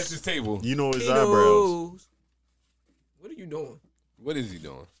everybody at knows. this table. You know his He eyebrows. knows. What are you doing? What is he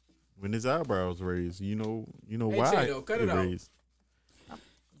doing? When his eyebrows raised, you know Hey, why Chano, cut it out. raised.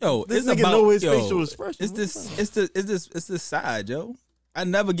 Yo, This it's nigga about know his yo, facial expression. It's this side, yo. I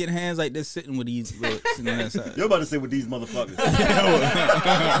never get hands like this sitting with these sitting on that side. You're about to say with these motherfuckers.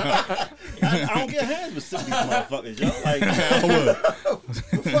 I don't get hands with sitting these motherfuckers, yo. Like,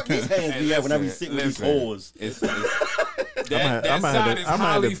 the fuck these hands be at whenever you sitting with these whores? That I'ma have side to- is I'ma have to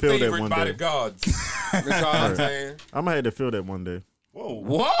highly feel that favored one by day. the gods. That's all I'm saying. I'm gonna have to feel that one day. Whoa.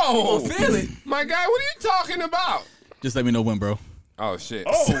 Whoa. Feel it. My guy, what are you talking about? Just let me know when, bro. Oh, shit.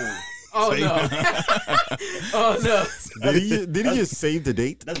 Oh, Oh no. Oh no. Did he just save the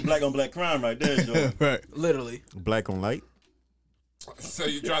date? that's black on black crime right there, Joe. Right. Literally. Black on light. So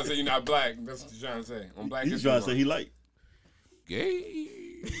you trying to say you're not black? That's what you're trying to say. On black He's History trying to say Month. he like. Gay.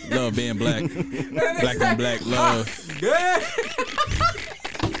 Love being black. Black on black love. Yeah.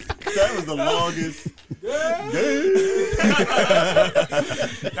 That was the longest.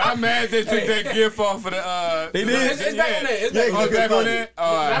 I'm mad they took that gif off of the. They did? It's back on there. It's Yeah, back Oh, on it's there. back on there?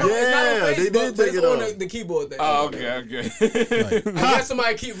 All right. It's not on Yeah, they Facebook, did but take it's it on off. the keyboard thing. Oh, okay. I guess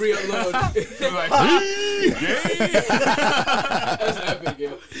somebody keep reloading. Like, That's epic,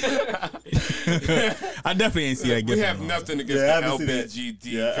 yo. I definitely ain't see that gift. we have nothing against Yeah, I the haven't seen that.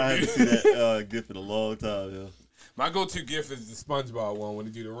 LBGD Yeah, I haven't community. seen that gif in a long time, yo. My go-to gif is the SpongeBob one when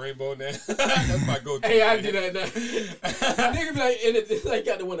they do the rainbow now. That's my go-to. Hey, I do that now. Nigga be like, and it's like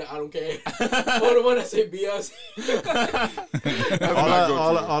got the one that I don't care. Or the one that say BS.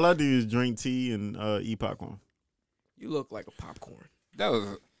 All I do is drink tea and eat popcorn. You look like a popcorn. That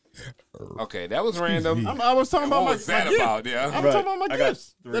was okay. That was random. I was talking about What my was that gift. about? Yeah. I was talking about my I got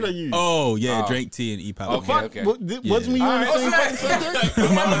gifts that I use. Oh yeah, drink tea and eat popcorn. Okay. Wasn't we on the same fucking subject?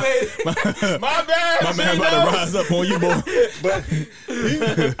 My bad. My man about to rise up on you, boy. But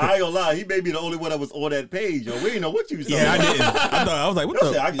I ain't gonna lie, he may be the only one that was on that page, yo. We didn't know what you was talking Yeah, I about. didn't. I was like, what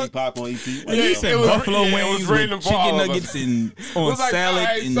Don't say the? I just eat popcorn, eat tea. Like, Yeah, He yo. said it was- buffalo yeah, it wings was with random for all chicken of us. nuggets and It on was like, salad all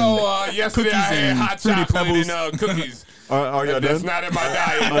right, and so yesterday I cookies had and hot Fruity chocolate Pebbles. and cookies. Are y'all That's done? not in my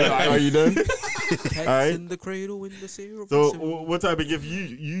diet. Are you done? Cats right. in the cradle in the syrup. So, what type of gift you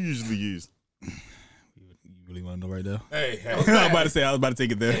usually use? You really want to know right now? Hey, I was about to say. I was about to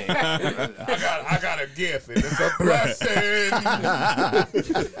take it there. I got a gift and it's a blessing.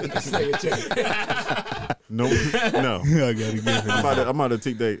 No. I gotta give it. I'm about to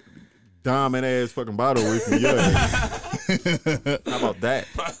take that diamond ass fucking bottle away from your ass. How about that?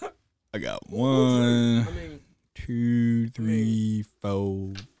 I got 1, I mean, 2, 3,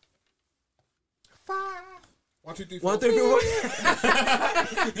 4. 1, 2, 3, 4. 1, 3, 4.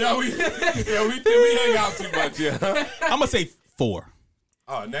 Yeah, we hang out too much. Yeah. I'm gonna say 4.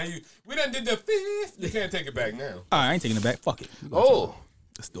 Oh, now we done did the 5th. You can't take it back now. All right, I ain't taking it back. Fuck it. Oh,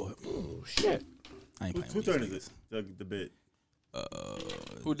 Let's do it. shit. I ain't playing. Who turn is it? The bid.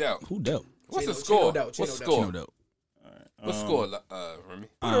 Who dealt? What's the score? What's the score? Chino dealt. What score, Remy?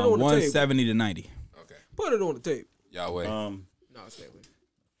 170 to 90. Okay. Put it on the tape. Yahweh. No, stay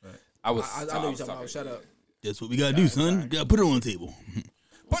away. I was. I know you're talking about. Shut up. That's what we gotta do, son. Gotta put it on the table.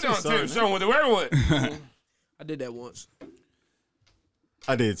 Put it on the table. Show them what the word was. I did that once.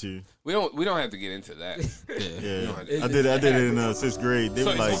 I did too. We don't have to get into that. Yeah. I did it in 6th grade. They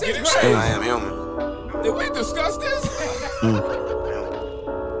were like, still I am human. Did we discuss this?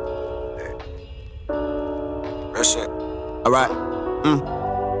 Real shit. All right.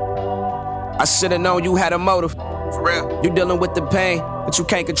 I should have known you had a motive. For real. You dealing with the pain, but you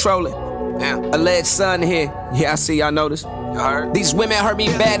can't control it. Damn. Alleged son here. Yeah, I see y'all notice. These women hurt me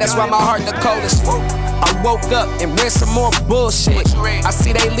bad, that's why my heart the coldest. I woke up and read some more bullshit. I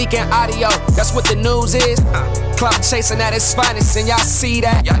see they leaking audio, that's what the news is. Clout chasing at its finest, and y'all see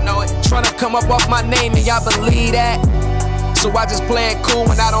that. Y'all know it. Trying to come up off my name, and y'all believe that. So I just play it cool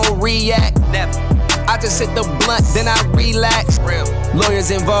when I don't react. Never. I just hit the blunt, then I relax. Real.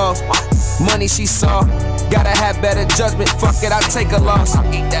 Lawyers involved, money she saw. Gotta have better judgment, fuck it, I take a loss. I'll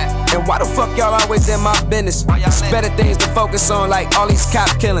eat that. And why the fuck y'all always in my business? It's better things to focus on, like all these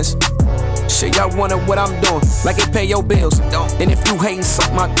cop killings. Shit, y'all wonder what I'm doing, like it pay your bills. And if you hatin',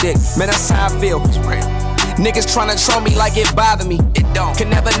 suck my dick, man, that's how I feel. Niggas tryna troll me like it bother me. It don't. Can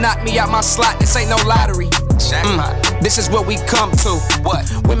never knock me out my slot, this ain't no lottery. This is what we come to. What?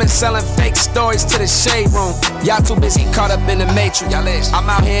 Women selling fake stories to the shade room. Y'all too busy caught up in the matrix. I'm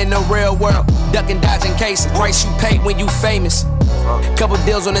out here in the real world, ducking, dodging cases. Price you pay when you famous. Couple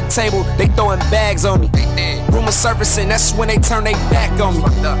deals on the table, they throwing bags on me. Rumors surfacing, that's when they turn they back on me.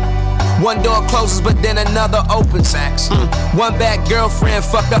 One door closes, but then another opens. One bad girlfriend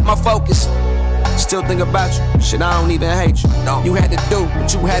fucked up my focus. Still think about you, shit, I don't even hate you. You had to do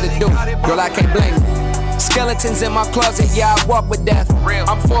what you had to do, girl, I can't blame you. Skeletons in my closet, yeah, I walk with death.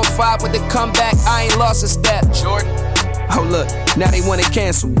 I'm 4-5 with the comeback, I ain't lost a step. Jordan. Oh look, now they wanna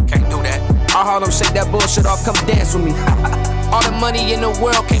cancel me. Can't do that. I Harlem shake that bullshit off, come dance with me. All the money in the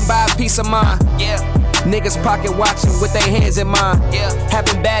world can't buy a piece of mind. Yeah. Niggas pocket watching with their hands in mine. Yeah.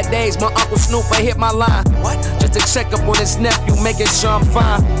 Having bad days, my Uncle Snoop ain't hit my line. What? Just to check up on his nephew, making sure I'm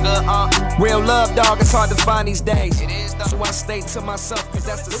fine. Real love, dog, it's hard to find these days. It is, so I stay to myself, cause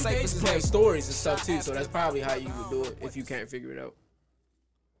that's the safest place. Stories and stuff too, so that's probably how you would do it if you can't figure it out.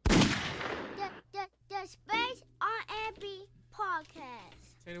 The Space R&B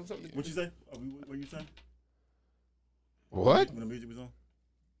podcast. What you say? What you saying? What? When the music was on?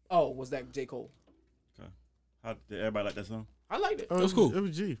 Oh, was that J. Cole? Okay. How did everybody like that song? I liked it. Oh, It was cool. It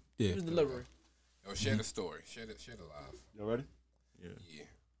was G. Yeah. It was delivery. Yo, share the story. Share the live. Y'all ready? Yeah.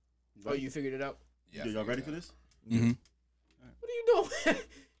 Oh, you figured it out? Yeah. Y'all ready for this? Mm-hmm. What are you doing?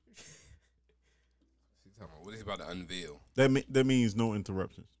 What is he about to unveil? That means no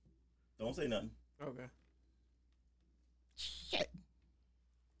interruptions. Don't say nothing. Okay. Shit.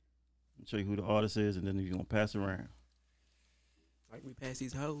 I'll show you who the artist is, and then you're going to pass around. Like we pass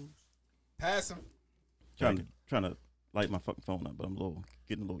these hoes. Pass him. Trying to light my fucking phone up, but I'm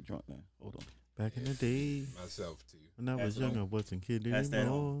getting a little drunk now. Hold on. Back in the day, Myself too. when I was young, I wasn't kidding Pass that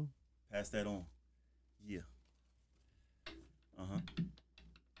anymore. on. Pass that on. Yeah.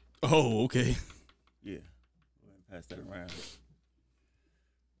 Oh, okay. Yeah. Go ahead and pass that around.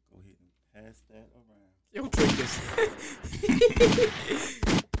 Go ahead and pass that around. Yo, drink this.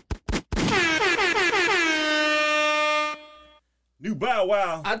 New Bow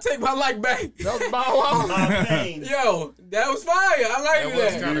Wow. I take my like back. That was Bow Wow. My pain. Yo, that was fire. I like That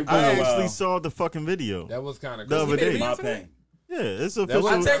was that. kinda I cool. actually saw the fucking video. That was kind of The cool. other day. My pain. Yeah, it's That official.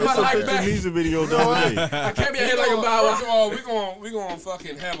 was- I take my It's life official back. music video the other day. I can't be out here like a Bow Wow. First of all, we gonna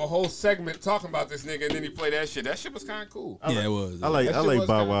fucking have a whole segment talking about this nigga, and then he play that shit. That shit was kind of cool. Yeah, it was. I like That shit was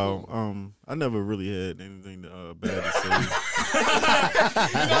Bow kinda Wow. cool. I never really had anything bad to say.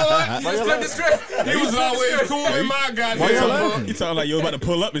 You know what? Let's flip the script. He was always cool in my goddamn Why y'all book. laughing? You talking like you about to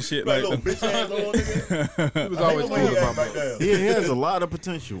pull up and shit. Right, Like, little bitch ass on nigga. He was always cool in my back book. down. He has a lot of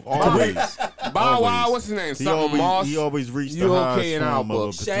potential. Always. Bow Wow, Always. what's his name? He Something Moss. always reached You the okay highest in our form of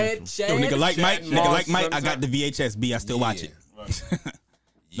book. potential. Shad. yo, nigga like Mike. Chad Nigga Moss, like Mike. I something. got the VHS-B. I still watch it.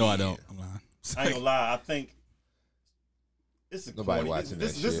 No, I don't. I'm lying. I ain't gonna lie. I think it's a Nobody corny. watching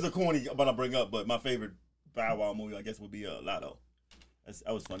This that is shit. a corny I'm about to bring up, but my favorite Bow Wow movie, I guess, would be Lotto.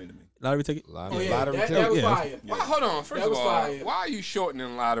 That was funny to me. Lottery ticket. Oh, yeah, that was Yeah. fire. Why, hold on. First That of was all, fire. why are you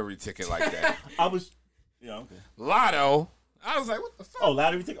shortening lottery ticket like that? I was, okay. Lotto. I was like, what the fuck? Oh,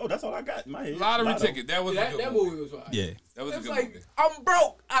 lottery ticket. Oh, that's all I got in my head. Lottery Lotto. ticket. That was a That good movie was fire. Yeah. That was a It's good like, movie. I'm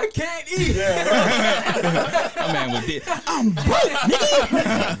broke. I can't eat. My man was dead. I'm broke,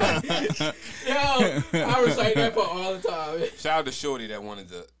 nigga. Yo, I recite that part all the time. Shout out to Shorty that wanted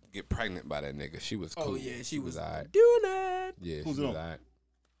to get pregnant by that nigga. She was cool. Oh yeah, she was alright. doing that. Yeah, Who's she it was on? alright.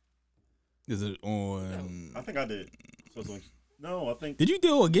 Is it on? I think I did. No, I think. Did you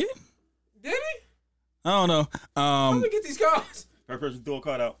do it again? Did he? I don't know. Let me get these cards. Her person threw a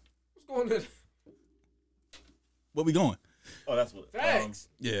card out. What's going on? What we going? Oh, that's what. Thanks.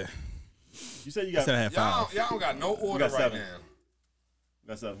 Yeah. You said you I got. said I had five. Y'all don't got no order got right 7. now. We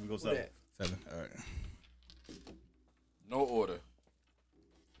got 7. We go 7. 7. All right. No order.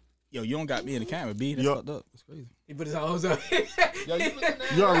 Yo, you don't got me in the camera, B. That's fucked up. That's crazy. He put his arms up. Yo, you looking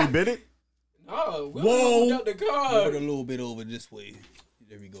at You already bid it? No, we Whoa. moved up the Put card. a little bit over this way.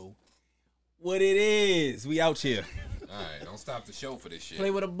 There we go. What it is? We out here. All right, don't stop the show for this shit.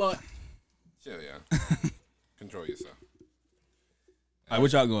 Play with a butt. Chill, yeah. Control yourself. All right,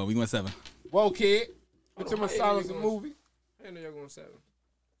 what y'all going? We going 7. Whoa, kid. Put Hold your on, masalas how in you movie. I didn't know y'all going 7.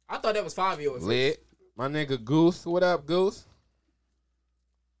 I thought that was 5 of yours. Lit. My nigga Goose. What up, Goose?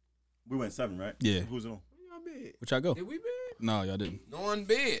 We went 7, right? Yeah. Who's on? Y'all bid. What y'all go? Did we bid? No, y'all didn't. No one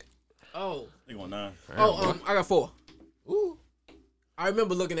bid. Oh. They going 9. I got 4. Ooh. I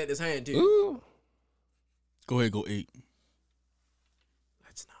remember looking at this hand too. Ooh. Go ahead, go 8.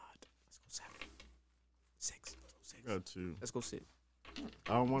 Let's not. Let's go 7. 6. Let's go 6. Got 2. Let's go 6.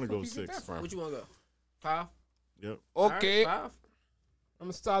 I don't want to go Where you get 6. that from? What you want to go? 5? Yep. Okay. All right, 5. I'm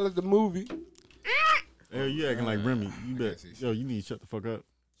gonna start the movie. Hey, you acting like Remy. You bet. see. Yo, you need to shut the fuck up.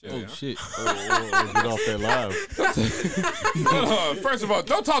 Chill, Oh, yeah. shit. Or get off that live. First of all,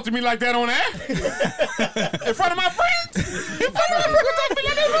 don't talk to me like that on air. In front of my friends. In front of my friends. Don't talk to me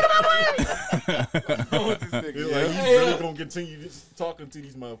like that in front of my friends. It's like, you really gonna continue just talking to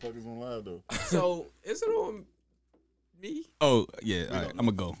these motherfuckers on live though. So, is it on me? Oh, yeah. All right, I'm going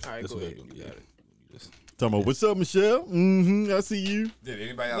to go. All right, This go way. ahead. You got it. Talking about, what's up, Michelle? Mm-hmm. I see you. Did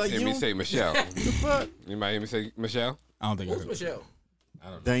anybody else Like hear me you- say Michelle? The fuck? Anybody hear me say Michelle? I don't think I Who's heard it. Michelle? I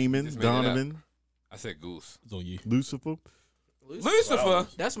don't know. Damon, Just made it up. Donovan, I said Goose. It's on you. Lucifer. Lucifer.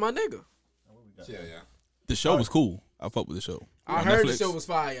 That's my nigga. Chill, yeah. The show was cool. I fucked with the show. I On heard Netflix. the show was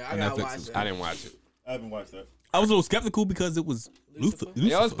fire. I On gotta Netflix, watch it was it. I didn't watch it. I haven't watched that. I was a little skeptical because it was Lucifer.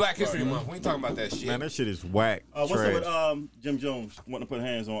 Yo, it's Black History Month. We ain't talking about that shit. Man, that shit is whack. What's up Trash. with Jim Jones wanting to put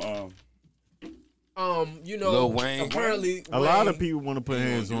hands on You know, Lil Wayne. apparently A lot of Wayne- people want to put He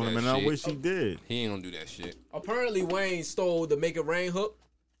hands gonna on do him, that and I shit. wish he did. He ain't gonna do that shit. Apparently Wayne stole the Make It Rain hook,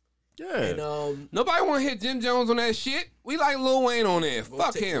 Yeah. and Nobody want to hit Jim Jones on that shit. We like Lil Wayne on there.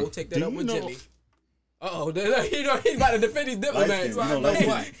 Fuck him. We'll take that Do up you with know- Jimmy. Uh-oh, you know he's about to defend his light diplomats. skin. You know,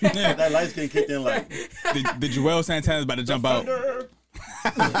 light skin. That light skin kicked in like. The Joel Santana's about to jump out. What,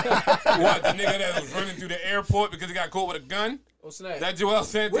 the nigga that was running through the airport because he got caught with a gun? Oh snap! That Joel What are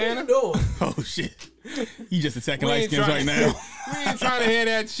Santana? you doing? Oh, shit. He just attacking We light ain't skins trying- right now. We ain't trying to hear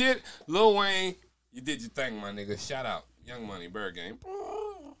that shit. Lil Wayne, you did your thing, my nigga. Shout out. Young Money, Bird Game.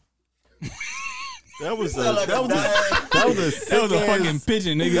 That was a Sound like a dying- that was a sick That was a ass, fucking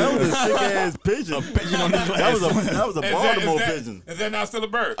pigeon, nigga. that was a sick ass pigeon. pigeon on his That was a Is Baltimore that, pigeon. Is that not still a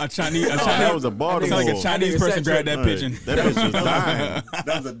bird? a Chinese. No, that was a It's Baltimore. like a Chinese person grabbed that Right. pigeon. That bitch was dying.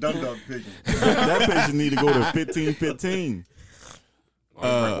 That was a dum-dum pigeon. That pigeon need to go to 15-15.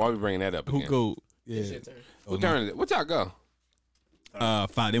 Why we bringing that up again? Who go? Yeah. Shit turn. Who turned it? What y'all go?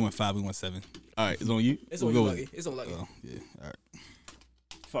 5. They went 5. We went 7. All right, it's on you. It's We'll on you, go Lucky. with- It's on Lucky. Oh, yeah. All right.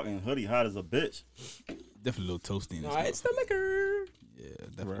 Fucking hoodie hot as a bitch. Definitely a little toasty in this. All right, it's the liquor. Yeah,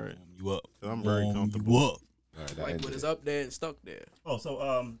 definitely Right. warm you up. I'm very Warm comfortable. You up. Like when it's up there and stuck there. Oh, so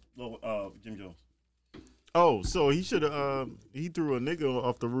Jim Jones. Oh, so he should have. He threw a nigga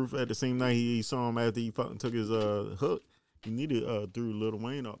off the roof at the same night he saw him after he fucking took his hook. He needed threw Lil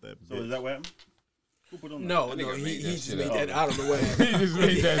Wayne off that. So is that what happened? Who put on No, That no, nigga he made that just shit made up. that out of the way. He just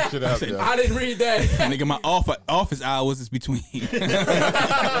made that shit up, yo. I didn't read that. Nigga, my office hours is between.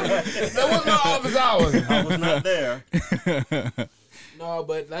 That was my office hours. I was not there. No,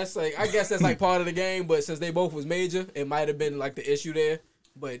 but that's like, I guess that's like part of the game. But since they both was major, it might have been like the issue there.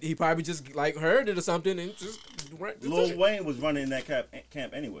 But he probably just like heard it or something and just Lil Wayne was running that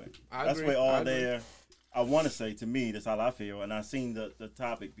camp anyway. I That's agree. where all I agree. their. I want to say, to me, that's how I feel, and I seen the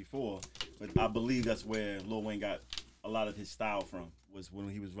topic before, but I believe that's where Lil Wayne got a lot of his style from, was when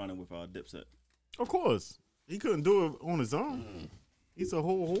he was running with Dipset. Of course, he couldn't do it on his own. He's a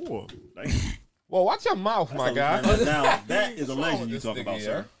whole whore. Like, Well, watch your mouth, my guy. now that is a legend you This talk nigga about, here.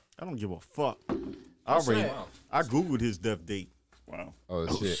 sir. I don't give a fuck. What's that? I googled his death date. Wow. Oh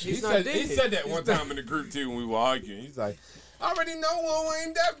shit! He's He not said, dead. he said that one time in the group too when we were arguing. He's like, "I already know Lil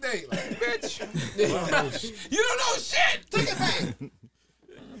Wayne death date, like, bitch. You don't know shit. Take it back."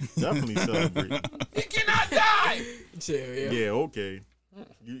 Definitely celebrate. He cannot die. Chill, yeah. Yeah, okay.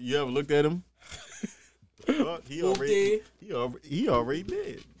 You ever looked at him? He already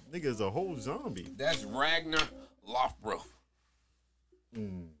dead. Nigga is a whole zombie. That's Ragnar Lothbrok.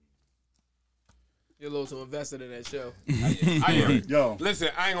 You're a little too invested in that show. I am. Yo, Listen,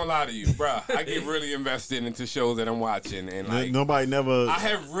 I ain't gonna lie to you, bro. I get really invested into shows that I'm watching, and like Nobody never. I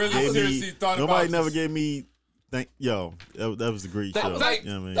have really seriously thought about. Nobody never gave me. That was a great show. Thank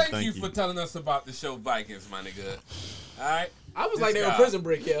Thank you for telling us about the show Vikings, my nigga. All right. I was like they were Prison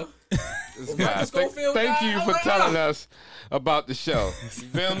Break, yo. This guy. Thank you for telling us about the show. You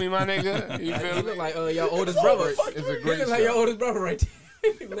feel me, my nigga? You feel He me? look like your oldest brother. It's a He great look show. like your oldest brother right there.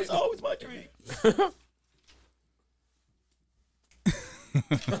 it's always my dream.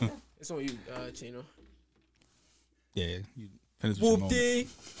 It's on you, Chino. Yeah, you finish with your moment. Whoop-dee.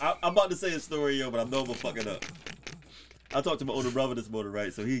 I'm about to say a story, yo, but I'm never fucking up. I talked to my older brother this morning,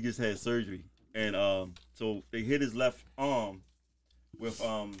 right? So he just had surgery, and so they hit his left arm with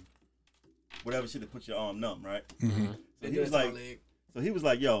whatever shit that put your arm numb, right? Mm-hmm. So he was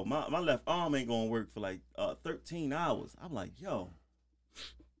like, yo, my left arm ain't gonna work for like 13 hours. I'm like, yo.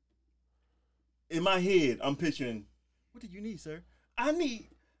 In my head, I'm picturing, what do you need, sir? I need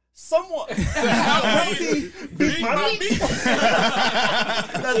someone to help me beat my meat.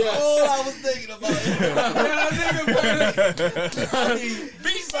 That's all I was thinking about. I need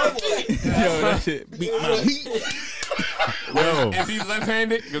beat someone. Yo, that shit beat my meat. Yo, Is he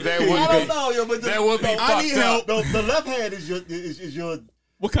left-handed? Because that I would don't be. know, yo, but That would be I fucked need up. help. The left hand is your.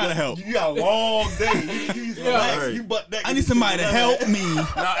 What kind of help? You got a long day. You relax. Right. You butt naked. I need somebody to help me.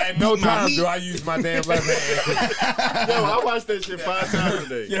 Now, at no time do I use my damn left hand. yo, I watched that shit 5 times a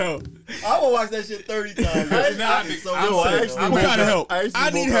day. Yo, I will watch that shit 30 times. What kind of help? I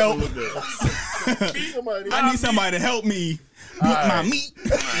need help. I need somebody to help me beat my meat.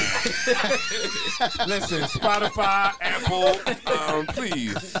 Listen, Spotify, Apple,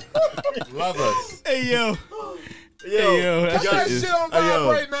 please. Love us. Hey, yo. Yo, that That shit on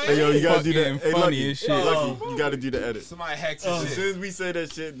vibrate, man. Hey, yo, you gotta do Fucking that. Hey, funny Lucky, as shit. Lucky, you gotta do the edit. Somebody hacked your As shit. soon as we say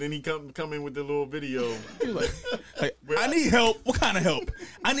that shit, then he come in with the little video. Like, I need help. What kind of help?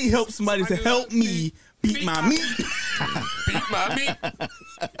 I need help. Somebody to help me beat my meat. Beat my meat.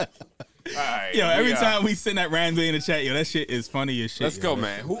 All right. Yo, every time we send that randomly in the chat, yo, that shit is funny as shit. Let's go,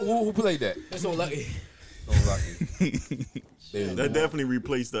 man. Who played that? That's so lucky. That definitely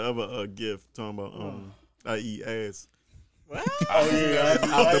replaced the other gift talking about I eat ass. What? Oh, yeah.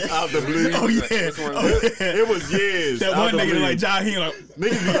 Out the blue. Oh, yeah. It was years. That out one the nigga blue. like John, he like,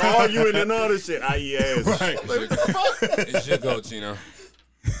 Niggas be arguing and all this shit. I eat ass. right. It's your go, Chino.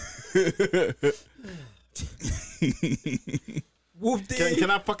 Whoop-dee. Can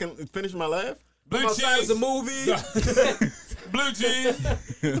I fucking finish my laugh? Blue Outside cheese. is a movie. Blue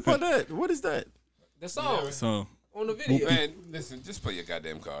cheese. What that? What is that? The song So, on the video. Man, listen, just play your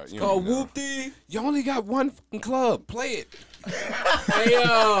goddamn card. You Oh, don't know. Whoop-dee. You only got one fucking club. Play it. Hey, yo,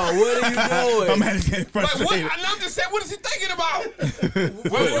 what are you doing? my man is getting Like, what? frustrated. I'm just saying, what is he thinking about?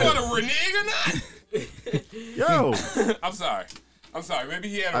 Whether you want to renege or not? Yo, I'm sorry. Maybe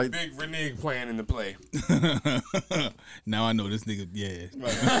he had a big renege plan in the play. Now I know this nigga, yeah.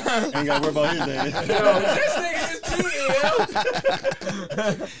 Ain't got to worry about his ass. Yo, this nigga is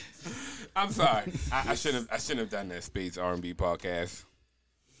cheating, yo. I'm sorry. I shouldn't have done that Spades R&B podcast.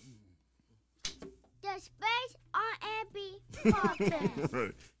 The Space R&B podcast.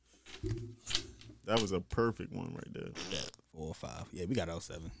 right. That was a perfect one right there. 4 or 5. Yeah, we got all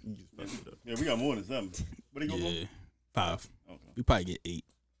 7. You just fucked it up. Yeah, we got more than 7. What they go Yeah, 5. Okay. We probably get 8.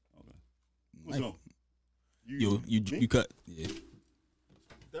 What's wrong? You cut. Yeah.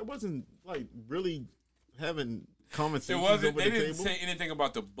 That wasn't like really having It conversations wasn't. over They the didn't table. say anything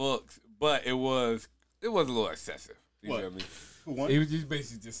about the books, but it was a little excessive. You What? feel me? Who won? He was just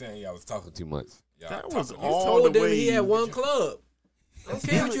basically just saying y'all was talking too much. Y'all That talking was too much. all Told the them way. he had one club. I don't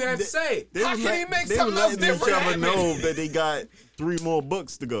care what you have to say. They How was can he make they something was else letting each different other happen? know that they got 3 more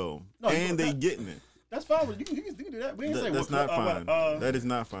books to go, No, and they that- getting it. That's fine. You can do that. We ain't say That's what, not fine. That is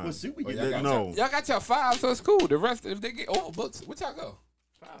not fine. what suit we get? No, Y'all got y'all 5, so it's cool. The rest, if they get over books, what y'all go?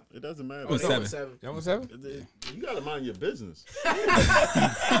 it doesn't matter. Oh, 7. 7. Y'all want 7? You gotta mind your business.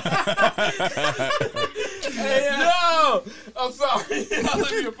 No, I'm sorry. I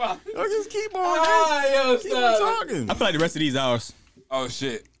love you, Pop. Oh, just keep on. Yo, Keep on talking. I feel like the rest of these hours. Oh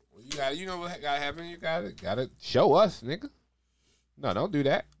shit. Well, you know what gotta happen? You gotta show us, nigga. No, don't do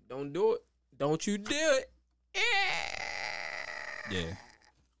that. Don't do it. Don't you do it. Yeah.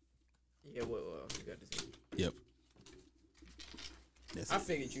 Yeah, what else you got to say? Yep. That's I it.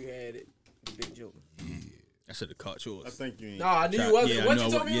 figured you had it. The big joke. I should have caught yours. I think you ain't. Nah, I knew you wasn't. Yeah, What I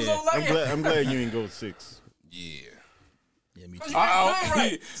you know, told me you was yeah. on lucky? I'm glad you ain't go 6. Yeah. Yeah, me You too. got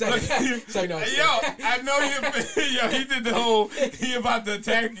it right. Say no. Yo, I know you. Yo, he did the whole. He about to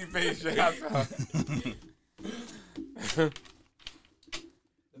attack you face.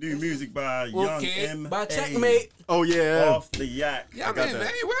 New music by Young Okay. M. By Checkmate. Oh yeah, Off the Yak. Yeah, I got man, that.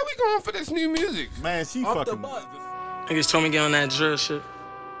 hey, where we going for this new music? man, she Off the fucking. butt. Niggas told me get on that drill shit.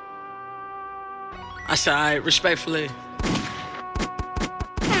 I said, alright, respectfully.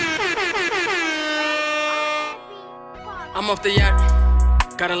 I'm off the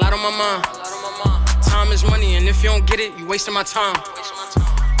yacht. Got a lot on my mind. Time is money, and if you don't get it, you wasting my time.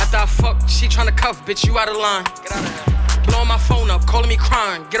 After I fuck, she tryna cuff, bitch, you out of line. Blowing my phone up, calling me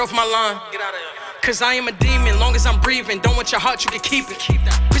crying. Get off my line. Cause I am a demon, long as I'm breathing. Don't want your heart, you can keep it.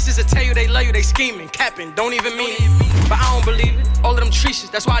 Bitches that tell you they love you, they scheming, capping, don't even mean it. But I don't believe it. All of them treaches,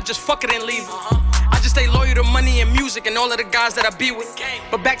 that's why I just fuck it and leave it. I just stay loyal to money and music and all of the guys that I be with.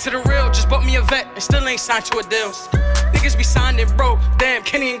 But back to the real, just bought me a vet and still ain't signed to a deal. Niggas be signed and broke, damn,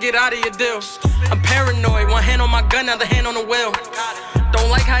 can't even get out of your deal. I'm paranoid, one hand on my gun, other hand on the wheel. Don't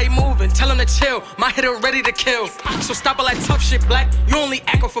like how he moving, tell him to chill. My hitter ready to kill. So stop all that tough shit, black. You only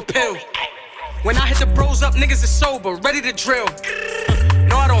echo for pill. When I hit the bros up, niggas is sober, ready to drill.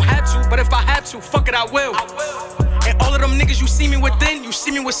 No, I don't have to, but if I had to, fuck it, I will. And all of them niggas you see me within, you see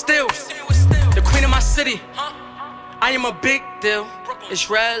me with still. The queen of my city, I am a big deal. It's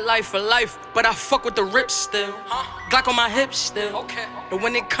red life for life, but I fuck with the rips still. Glock on my hips still. And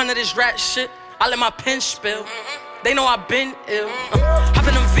when it come to this rat shit, I let my pen spill. They know I've been ill.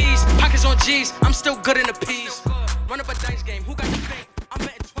 Hopping them V's, pockets on G's, I'm still good in the P's. Run up a dice game, who got the bank? I'm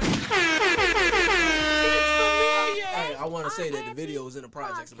betting 20. Hey, I want to say that the video is in the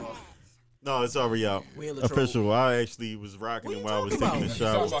projects and all. No, it's already out. We in Latrobe. Official. I actually was rocking What it you while I was talking taking a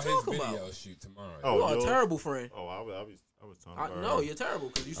about? shower. Talk about his talking video about? shoot tomorrow. Oh, You are a yours? terrible friend. Oh, I was talking about. No, you're terrible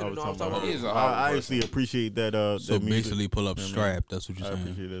because you should I have was known I'm talking talking about. about. He's a I horrible actually person. appreciate that. So that music. basically, pull up Yeah, man. strap. That's what you're I saying.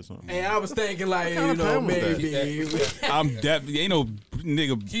 appreciate that song. Hey, I was thinking like, kind you of know, pen was that? maybe. I'm definitely ain't no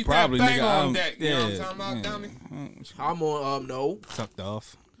nigga. Keep probably that thing nigga. on I'm, deck. You know what I'm yeah, talking about, Downey? I'm on, no. tucked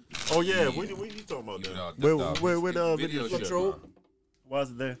off. Oh yeah, what you talking about? You know, There? the Where video video? shoot. Latrobe. Why is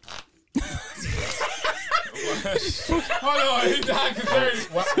it there? Hold on, he's not concerned.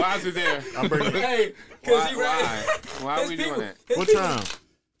 Why is it there? I'm bringing. Hey, because he ready. Why are we doing that? What time?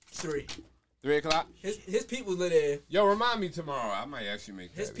 3. 3 o'clock? His people live there. Yo, remind me tomorrow. I might actually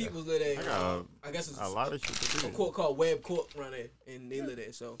make that. His people live there. I got I guess it's a lot of shit to a do. court called Webb Court around there, and they live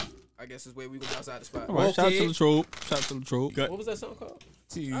there. So I guess it's where we go outside the spot. All right, shout out Okay. to Latrobe. Shout out to Latrobe. What was that song called?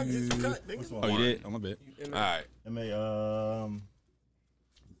 I just cut, nigga. Oh, you did? Oh, my bad. All right. That may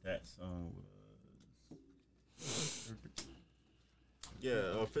that song was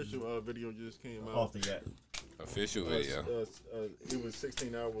Yeah, official video just came out. Off the Yak. Official video. It was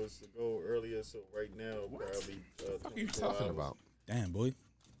 16 hours ago earlier, so right now probably. What are you talking about? Damn, boy.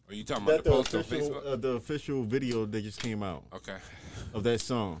 Are you talking about the post on Facebook? The official video that just came out Okay. of that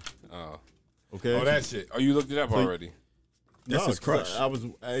song. Oh. Okay. Oh, that shit. Oh, you looked it up already? That's his 'cause crush. I was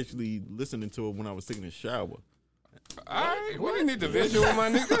actually listening to it when I was taking a shower. All right. We didn't need the visual, my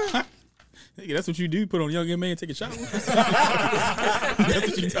nigga. Nigga, that's what you do. Put on Young M.A. and take a shower. That's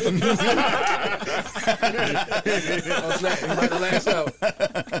what you talking about. Oh, snap. He about to lash out.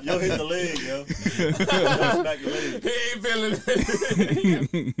 Yo, hit the leg, yo. Smack your leg. He ain't feeling it.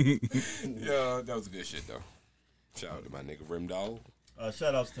 Yo, that was good shit, though. Shout out to my nigga Rim Dog.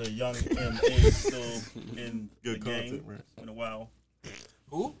 Shout outs to Young M.A. still in the Good game. content, man. It's been a while.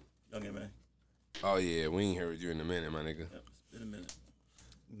 Who? Young M.A. Oh, yeah. We ain't heard you in a minute, my nigga. Yep, it's been a minute.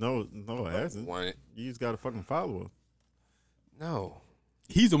 No, it hasn't. Want it? You just gotta fucking follow her. No.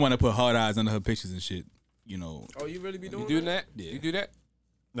 He's the one that put hard eyes under her pictures and shit. You know. Oh, you really be doing You do that? Yeah. You do that?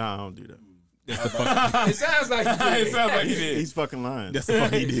 Nah, I don't do that. That's the fuck. It sounds like you did. It sounds like you did. He's fucking lying. That's the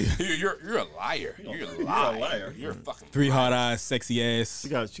fuck he did. You're a liar. You're a liar. You're a fucking 3 hard eyes, sexy ass.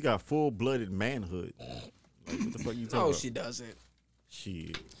 She got full-blooded manhood. Like, what the fuck you talking No, about? she doesn't.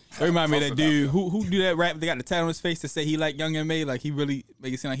 Shit. That remind me of Close that enough. dude who do that rap. They got the tat on his face to say he like Young M.A. Like he really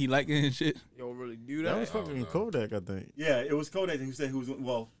make it seem like he like it and shit. You don't really do That that. was fucking Kodak, I think. Yeah, it was Kodak who said who was,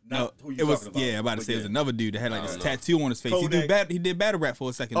 well, No, not who you it was talking about. yeah. I'm about to but say it was yeah. another dude that had like this no. tattoo on his face. Kodak. He did battle rap for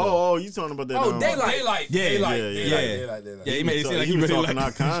a second. though. Oh, you talking about that? Oh, Daylight. Daylight. Yeah, Daylight. yeah, Daylight. yeah. Daylight. Daylight. Yeah, he made it seem like he he was really talking like.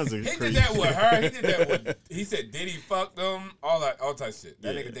 all kinds of He crazy did that with shit. her. He did that with. He said Diddy fucked them. All type shit.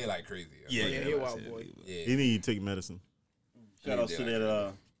 That Yeah. nigga Daylight crazy. Yeah, Yeah, he a wild boy. Yeah. He need to take medicine. Shout outs to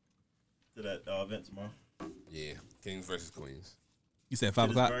that event tomorrow. Yeah. Kings versus Queens. You said It 5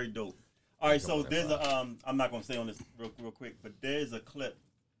 is o'clock. very dope. All right, so there's a I'm not gonna stay on this real quick, but there's a clip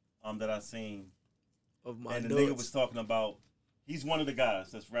that I seen of my and the nuts. nigga was talking about. He's one of the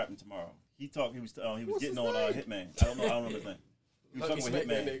guys that's rapping tomorrow. He was getting on Hitman. I don't remember his name. He was talking with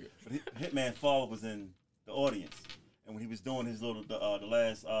Hitman, but Hitman Fall was in the audience, and when he was doing his little the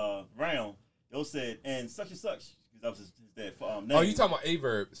last round, they said and such because that was his dad. Name. Oh, you talking about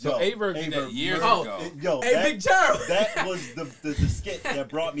Averb? So Averb did that years ago. Big Gerald. That was the skit that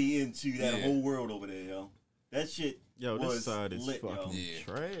brought me into that whole world over there, yo. That shit. Yo, was this side is lit, fucking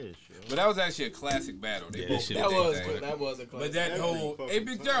trash, yo. But that was actually a classic battle. That was a classic. But that whole, hey,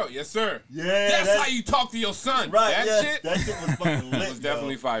 Big Joe, yes, sir. Yeah. That's how you talk to your son. Right, That shit was fucking lit. It was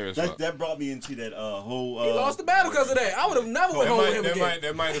definitely fire as fuck. That brought me into that whole... he lost the battle because of that. I would have never went home with him again.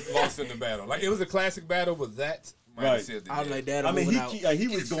 That might have lost in the battle. Like, it was a classic battle, but that might have said I was like, Dad, I mean, he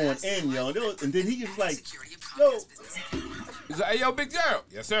was going in, yo. And then he was like, yo. He's like, hey, yo, Big Joe.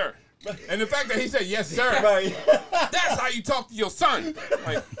 Yes, sir. And the fact that he said, yes, sir. Right. That's how you talk to your son.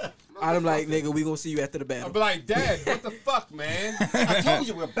 Like, I'm like, nigga, we gonna see you after the battle. I'll be like, Dad, what the fuck, man? I told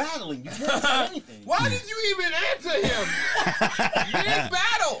you we're battling. You can't say anything. Why did you even answer him?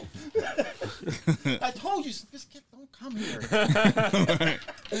 Mid-battle. I told you, this kid don't come here.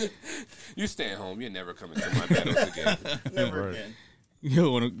 You stay at home. You're never coming to my battles again. Never again.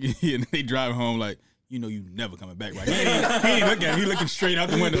 Yo, they drive home like, you know you never coming back, right? He ain't looking at him. He looking straight out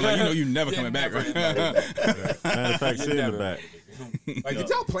the window like, you know you never coming back, right? Matter of fact, sit in the back. Like, did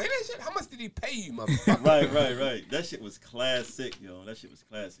y'all play that shit? How much did he pay you, motherfucker? Right. That shit was classic, yo. That shit was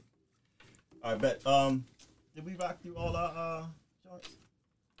classic. All right, bet. Did we rock through all our joints?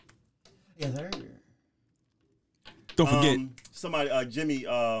 Yes, sir. Don't forget. Somebody, Jimmy,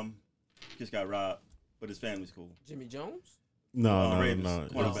 just got robbed, but his family's cool. Jimmy Jones? No.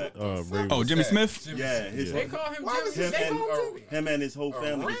 Jimmy Smith? Yeah, they call him Jimmy. Him and his whole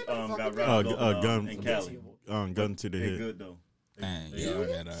family got robbed in Cali. Gun to the They're head. good though. All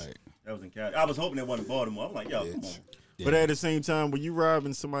right. That was in Cali. I was hoping they wasn't in Baltimore. I'm like, yo, come on. But at the same time, when you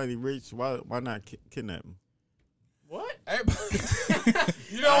robbing somebody rich, why not kidnap them? What?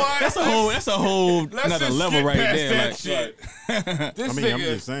 You know what? That's a whole another level right there. Like, shit. This I'm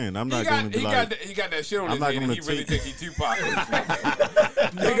just saying. I'm not going to be like. He got that shit on his not head and gonna he really think he Tupac.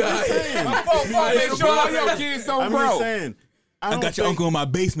 Nigga, make sure all your kids don't I'm grow. just saying. I got your uncle in my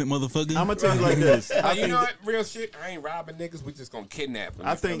basement, motherfucker. I'm gonna tell you like this. You know what? Real shit. I ain't robbing niggas. We just gonna kidnap them.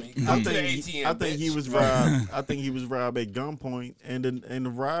 I think he was robbed. I think he was robbed at gunpoint, and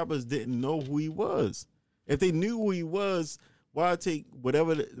the robbers didn't know who he was. If they knew who he was, why take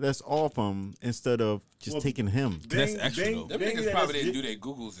whatever that's off him instead of just taking him? That's extra. Them niggas probably didn't do their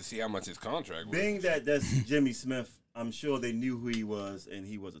Googles to see how much his contract was. Being that that's Jimmy Smith, I'm sure they knew who he was and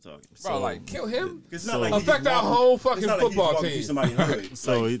he wasn't talking. Bro, like, kill him? It's not like affect our whole fucking football team.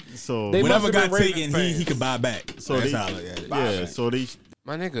 So whatever got taken, he could buy back. So that's how I look at it. Yeah, so they.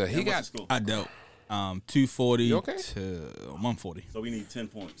 My nigga, he got. I dealt 240 to 140. So we need 10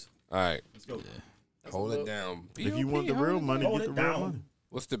 points. All right. Let's go. Hold it down. If you want the real money, get the real money.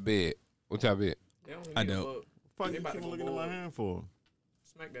 What's the bid? What's our bid? I dealt. Fuck, you keep looking at my hand for?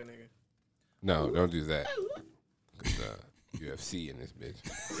 Smack that nigga. No, don't do that. UFC in this bitch.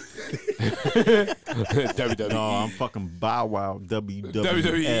 WWE. No, I'm fucking Bow Wow.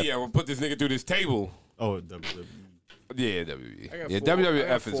 WWE. Yeah, we'll put this nigga through this table. Oh, WWE. Yeah, WWE. Yeah,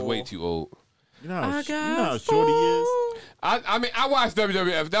 WWF is way too old. You know how short he is? I mean, I watched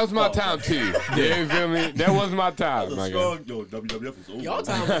WWF. That was my time, too. Yeah, you feel me? That was my time, my guy. Yo, WWF is old. Y'all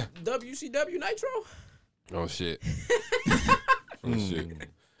time was WCW Nitro? Oh, shit.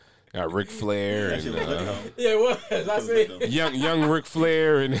 Got Ric Flair and yeah, it was. I see. young Ric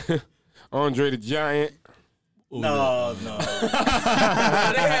Flair and Andre the Giant. No. They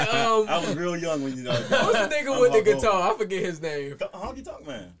had, I was real young when you know. What's the nigga with the guitar? I forget his name. Honky Tonk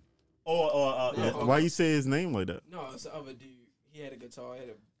Man. Why you say his name like that? No, it's the other dude. He had a guitar. He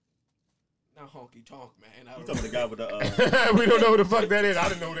had not Honky Tonk Man. You talking about the guy with the? We don't know who the fuck that is. I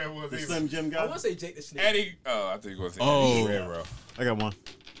didn't know who that was. The Slim Jim guy. I want to say Jake the Snake. Eddie. Oh, I think you want to say Eddie Guerrero. I got one.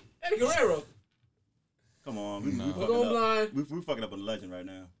 Eddie Guerrero. Come on, we're going blind. We're fucking up a legend right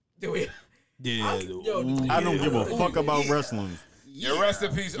now. Do we? Yeah. I don't give a fuck about wrestling. Yeah, rest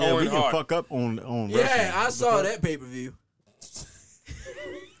in peace, Yeah, Owen we can Hart. fuck up on wrestling. Yeah, I saw that pay-per-view.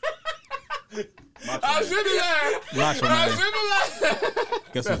 I should have laughed. I should have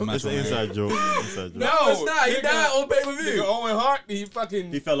laughed. Guess what's It's an inside joke. No, it's not. He died on pay-per-view. Nigga, Owen Hart, he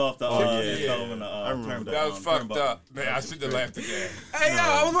fell off the. He fell on the. I remember that was fucked up. Man, I should have laughed again. Hey, yo,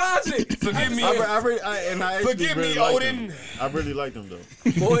 I was watching. Forgive me. Forgive me, Odin. I really liked him though.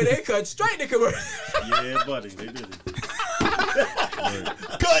 Boy, they cut straight to commercial. Yeah, buddy, they did it.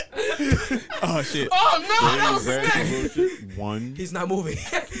 Cut. Oh shit. Oh no, that was next. One. He's not moving.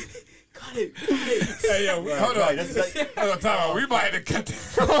 Hey, yo, hold on. Hold on, time out. We might have to cut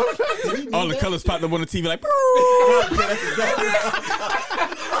that. All the colors popped up on the TV like.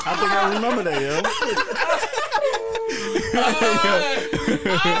 I think I remember that, yo.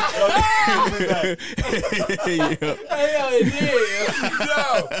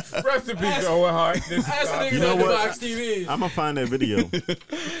 Yo, rest in peace, Owen Hart. You know what? I'm gonna find that video.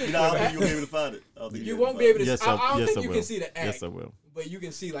 I don't think you'll be able to find it. You won't be able to. Yes, I don't yes, think I you will. can see the act. Yes, I will. But you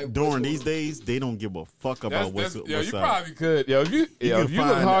can see like During these days, they don't give a fuck about what's yo, what's you up. probably could. Yo, if you look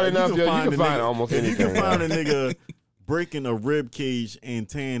find- hard you enough, can yo, you find can a find nigga- almost if anything. you can find a nigga breaking a rib cage and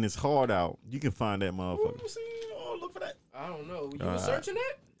tearing his heart out, you can find that motherfucker. Oh, look for that. I don't know. You was searching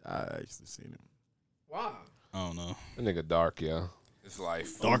that? I actually seen it. Why? I don't know. That nigga dark, yo. It's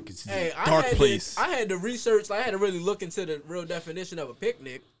life. Dark is Hey, dark place. I had to research. Like, I had to really look into the real definition of a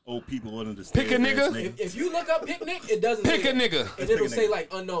picnic. Old people wouldn't Pick a understand. nigga? If you look up picnic, it doesn't. Pick say a that. nigga. And it'll say like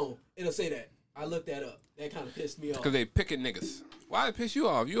unknown. It'll say that. I looked that up. That kind of pissed me off. Because they picking niggas. Why it piss you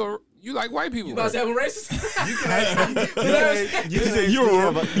off? You like white people. You about to say I'm racist? You can say you're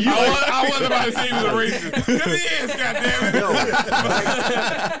I wasn't about to say he was a racist. Because he is, goddammit.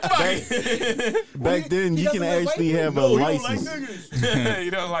 Back then, you can actually have a license.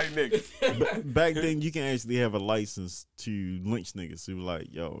 You don't like niggas. Back then, you can actually have a license to lynch niggas. Who like,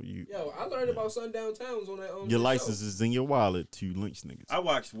 yo, I learned about sundown towns on that. your license is in your wallet to lynch niggas. I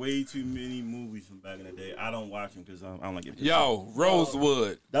watched way too many movies from back in the day. I don't watch them because I don't like it. Yo,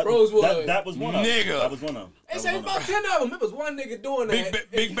 Rosewood. Rosewood. That was one of them. Nigga. That was one of them. They said about 10 of them. It was one nigga doing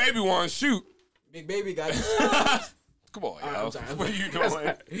that. Big Baby want to shoot. Big Baby got. Come on, right, yo. I'm sorry. What are you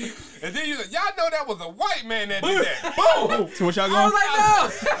doing? And then you like, y'all know that was a white man that did that. Boom. So what y'all I going?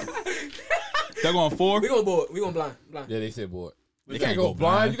 was like, no. Y'all going 4? We gonna board. We gonna blind. Yeah, they said boy. You can't can't go go blind.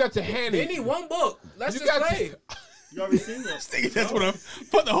 blind. You got your hand They in. need one book. Let's You just got play. You already seen that? That's what I'm.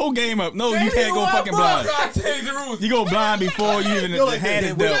 Fuck the whole game up. No, They you can't need go one fucking book. blind. God change the rules. You go blind before you even the hand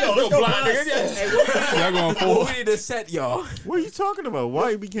is dealt. Let's go blind. Y'all going 4? We need to set y'all. What are you talking about?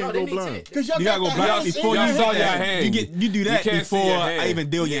 Why we can't No, they go need blind? to. You gotta go blind before you Y'all saw do your that. hand. You do that You can't see before your I hand. even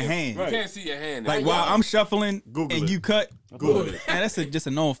deal your hand. You can't see your hand. Like while I'm shuffling Google and it. you cut. Google it. And that's just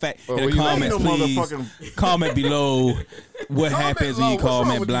a known fact. Well, In the you like comments, no please motherfucking- comment below what happens when you call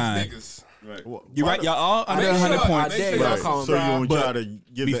men blind. Right. You right? Y'all all under Make 100 sure- points. I dare y'all Right. call him So you blind. want to try to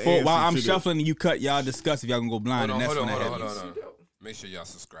give the Before answer while I'm to the- shuffling and you cut, y'all discuss if y'all gonna go blind, Hold and on, that's hold on, when hold that on, happens. hold on. Make sure y'all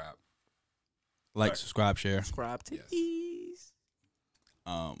subscribe. Like, subscribe, share. Subscribe to Yes. these.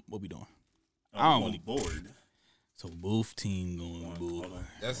 What we doing? I'm on board. So Booth team going Booth.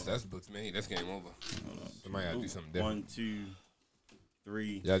 That's books made. That's game over. Somebody gotta do something different. 1, 2,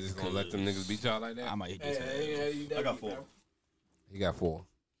 3. Y'all just gonna let them niggas beat y'all like that? I might hit this. I got 4. He got 4.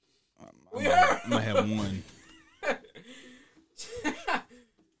 I might have 1.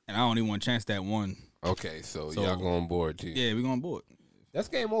 And I don't even want to chance that 1. Okay, so So- y'all go on board too. Yeah, we going board. That's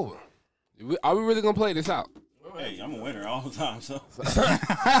game over. Are we really gonna play this out? Hey, I'm a winner all the time, so. That's not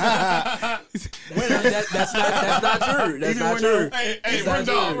true. That's not true. Hey, Rim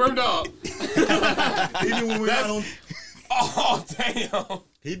Dog. Even when we're not on. Oh, damn.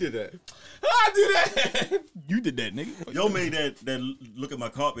 He did that. I do that. You did that, nigga. Yo made that look at my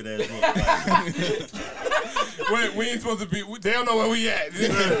carpet ass look. Wait, we ain't supposed to be. They don't know where we at.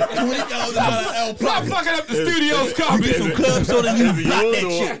 $20,000 Stop fucking up the studio's carpet. some club soda, you Is it block yours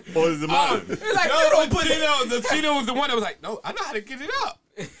that shit. or is it mine? The Tino was the one that was like, no, I know how to get it up.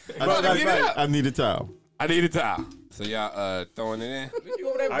 I need a towel. I need a towel. So y'all throwing it in. You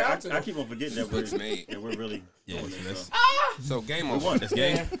over there I bouncing. keep on forgetting that Looks made. we're really. Yeah, doing it, that's- so. So game over. What? That's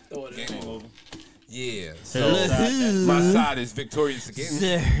game. Throw it in. Game over. Over. Yeah. So my side is victorious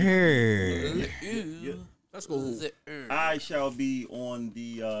again. Let's go. I shall be on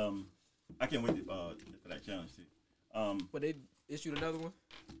the. I can't wait for that challenge too. But they issued another one.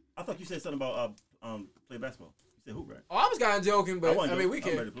 I thought you said something about play basketball. You said hoop, right? Oh, I was kind of joking, but I mean, we I'm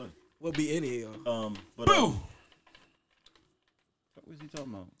ready can. to play. We'll be in here. But Boo! what was he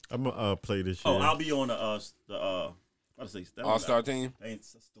talking about? I'm gonna play this year. Oh, I'll be on what to say? All-Star team. Ain't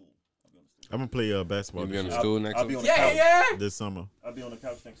stool. I'll be on the stool. I'm gonna play basketball You be on this, the stool next I'll be week? on the couch. Yeah. this summer. I'll be on the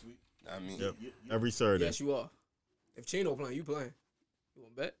couch next week. I mean, Yep. Every Saturday. Yes, you are. If Chino playing, you playing. You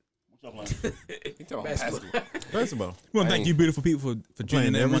want to bet? What y'all playing? he talking Basketball. basketball. Basketball. We want to thank you, beautiful people, for tuning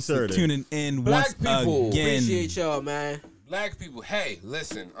in every once Saturday. tuning in Black once people. again. Appreciate y'all, man. Black people, hey,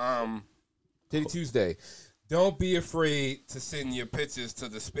 listen, Titty Tuesday. Don't be afraid to send your pictures to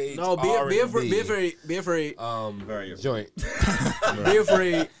the Spades No, be afraid. Be afraid. Be afraid. Very joint. Be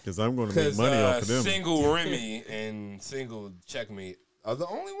afraid. Because I'm gonna make Because money off of them. Single Remy and Single Checkmate are the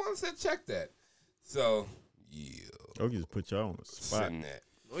only ones that check that. So, yeah. I'll just put y'all on the spot. Send that.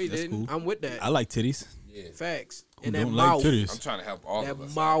 No, he didn't. Cool. I'm with that. I like titties. Yeah. Facts. Who and that mouth. Like titties? I'm trying to help all of us.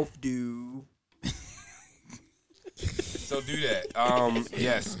 That mouth, dude. So do that.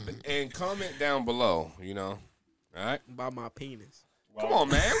 Yes. And comment down below, you know. All right? About my penis. Wow. Come on,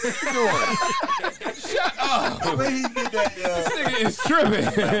 man. What you doing? Shut up. The way he did that, This nigga is tripping.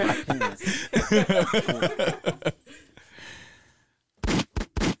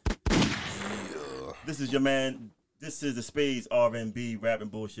 This is your man. This is the Spades R&B Rapping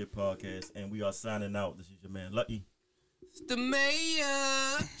Bullshit Podcast, and we are signing out. This is your man, Lucky. It's the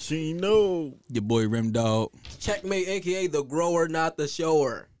mayor. Chino. Your boy Rim Dog. Checkmate, a.k.a. the grower, not the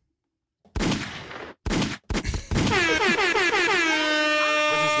shower. We're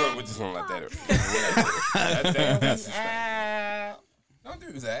just gonna let that. That's don't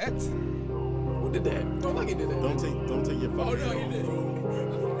do that. Who did that? Don't like he did that. Don't take your phone. Oh no, he did.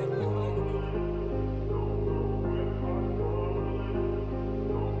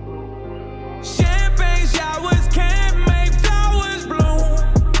 Champagne showers can't make flowers bloom,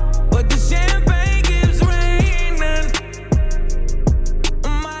 but the champagne keeps raining.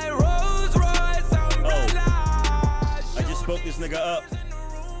 My Rolls Royce umbrella. I just spoke this nigga up.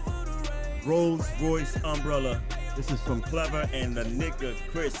 Rolls Royce umbrella. This is from Clever and the nigga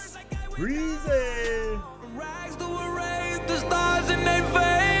Chris Breezy. Rags to erase the stars in their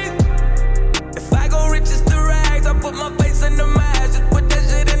face. If I go riches to rags, I put my face in the mask. Just put that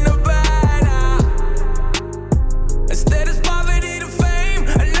shit in the bag. Instead of poverty to fame,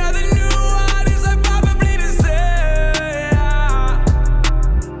 another new artist I probably the same.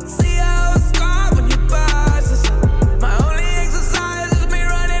 See how it's scarred when you pass us. My only exercise is me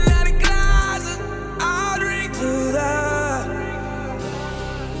running out of classes. I'll drink to the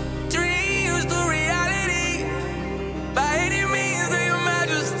dreams to reality. By any means, your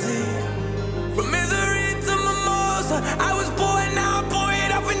majesty. From misery to mimosa, I was pouring out, pour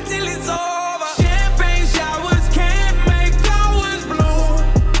it up until it's over. Champagne showers can't make flowers bloom,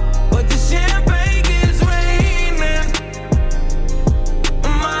 but the champagne keeps raining.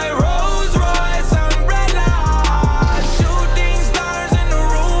 My Rolls Royce umbrella, shooting stars in the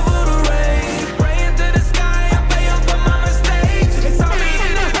roof of the rain. Praying to the sky, I pay up for my mistakes. It's all me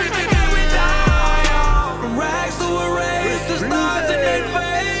in the hurt that got me down. From rags to erase the stars in their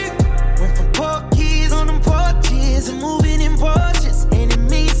face. Went from porkies on them porches and moving in Porsches, and it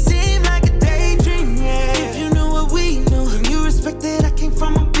may seem like a daydream, yeah. If you know what we know, then you respect that I came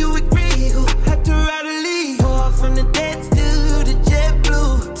from a Buick Regal. Had to ride a lead, off from the dead still to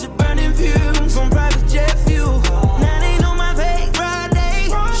JetBlue to burning fumes on private jet fuel. Now they know my fake Friday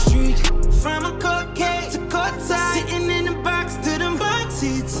street, from a court case to courtside, sitting in the box to them box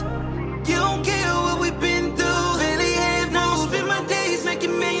seats. You don't care what we've been through. Barely have no. Spend my days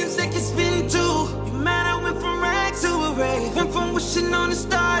making millions that can spin too. You mad I went from rags to a rave. Went from wishing on a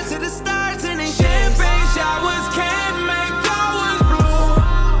star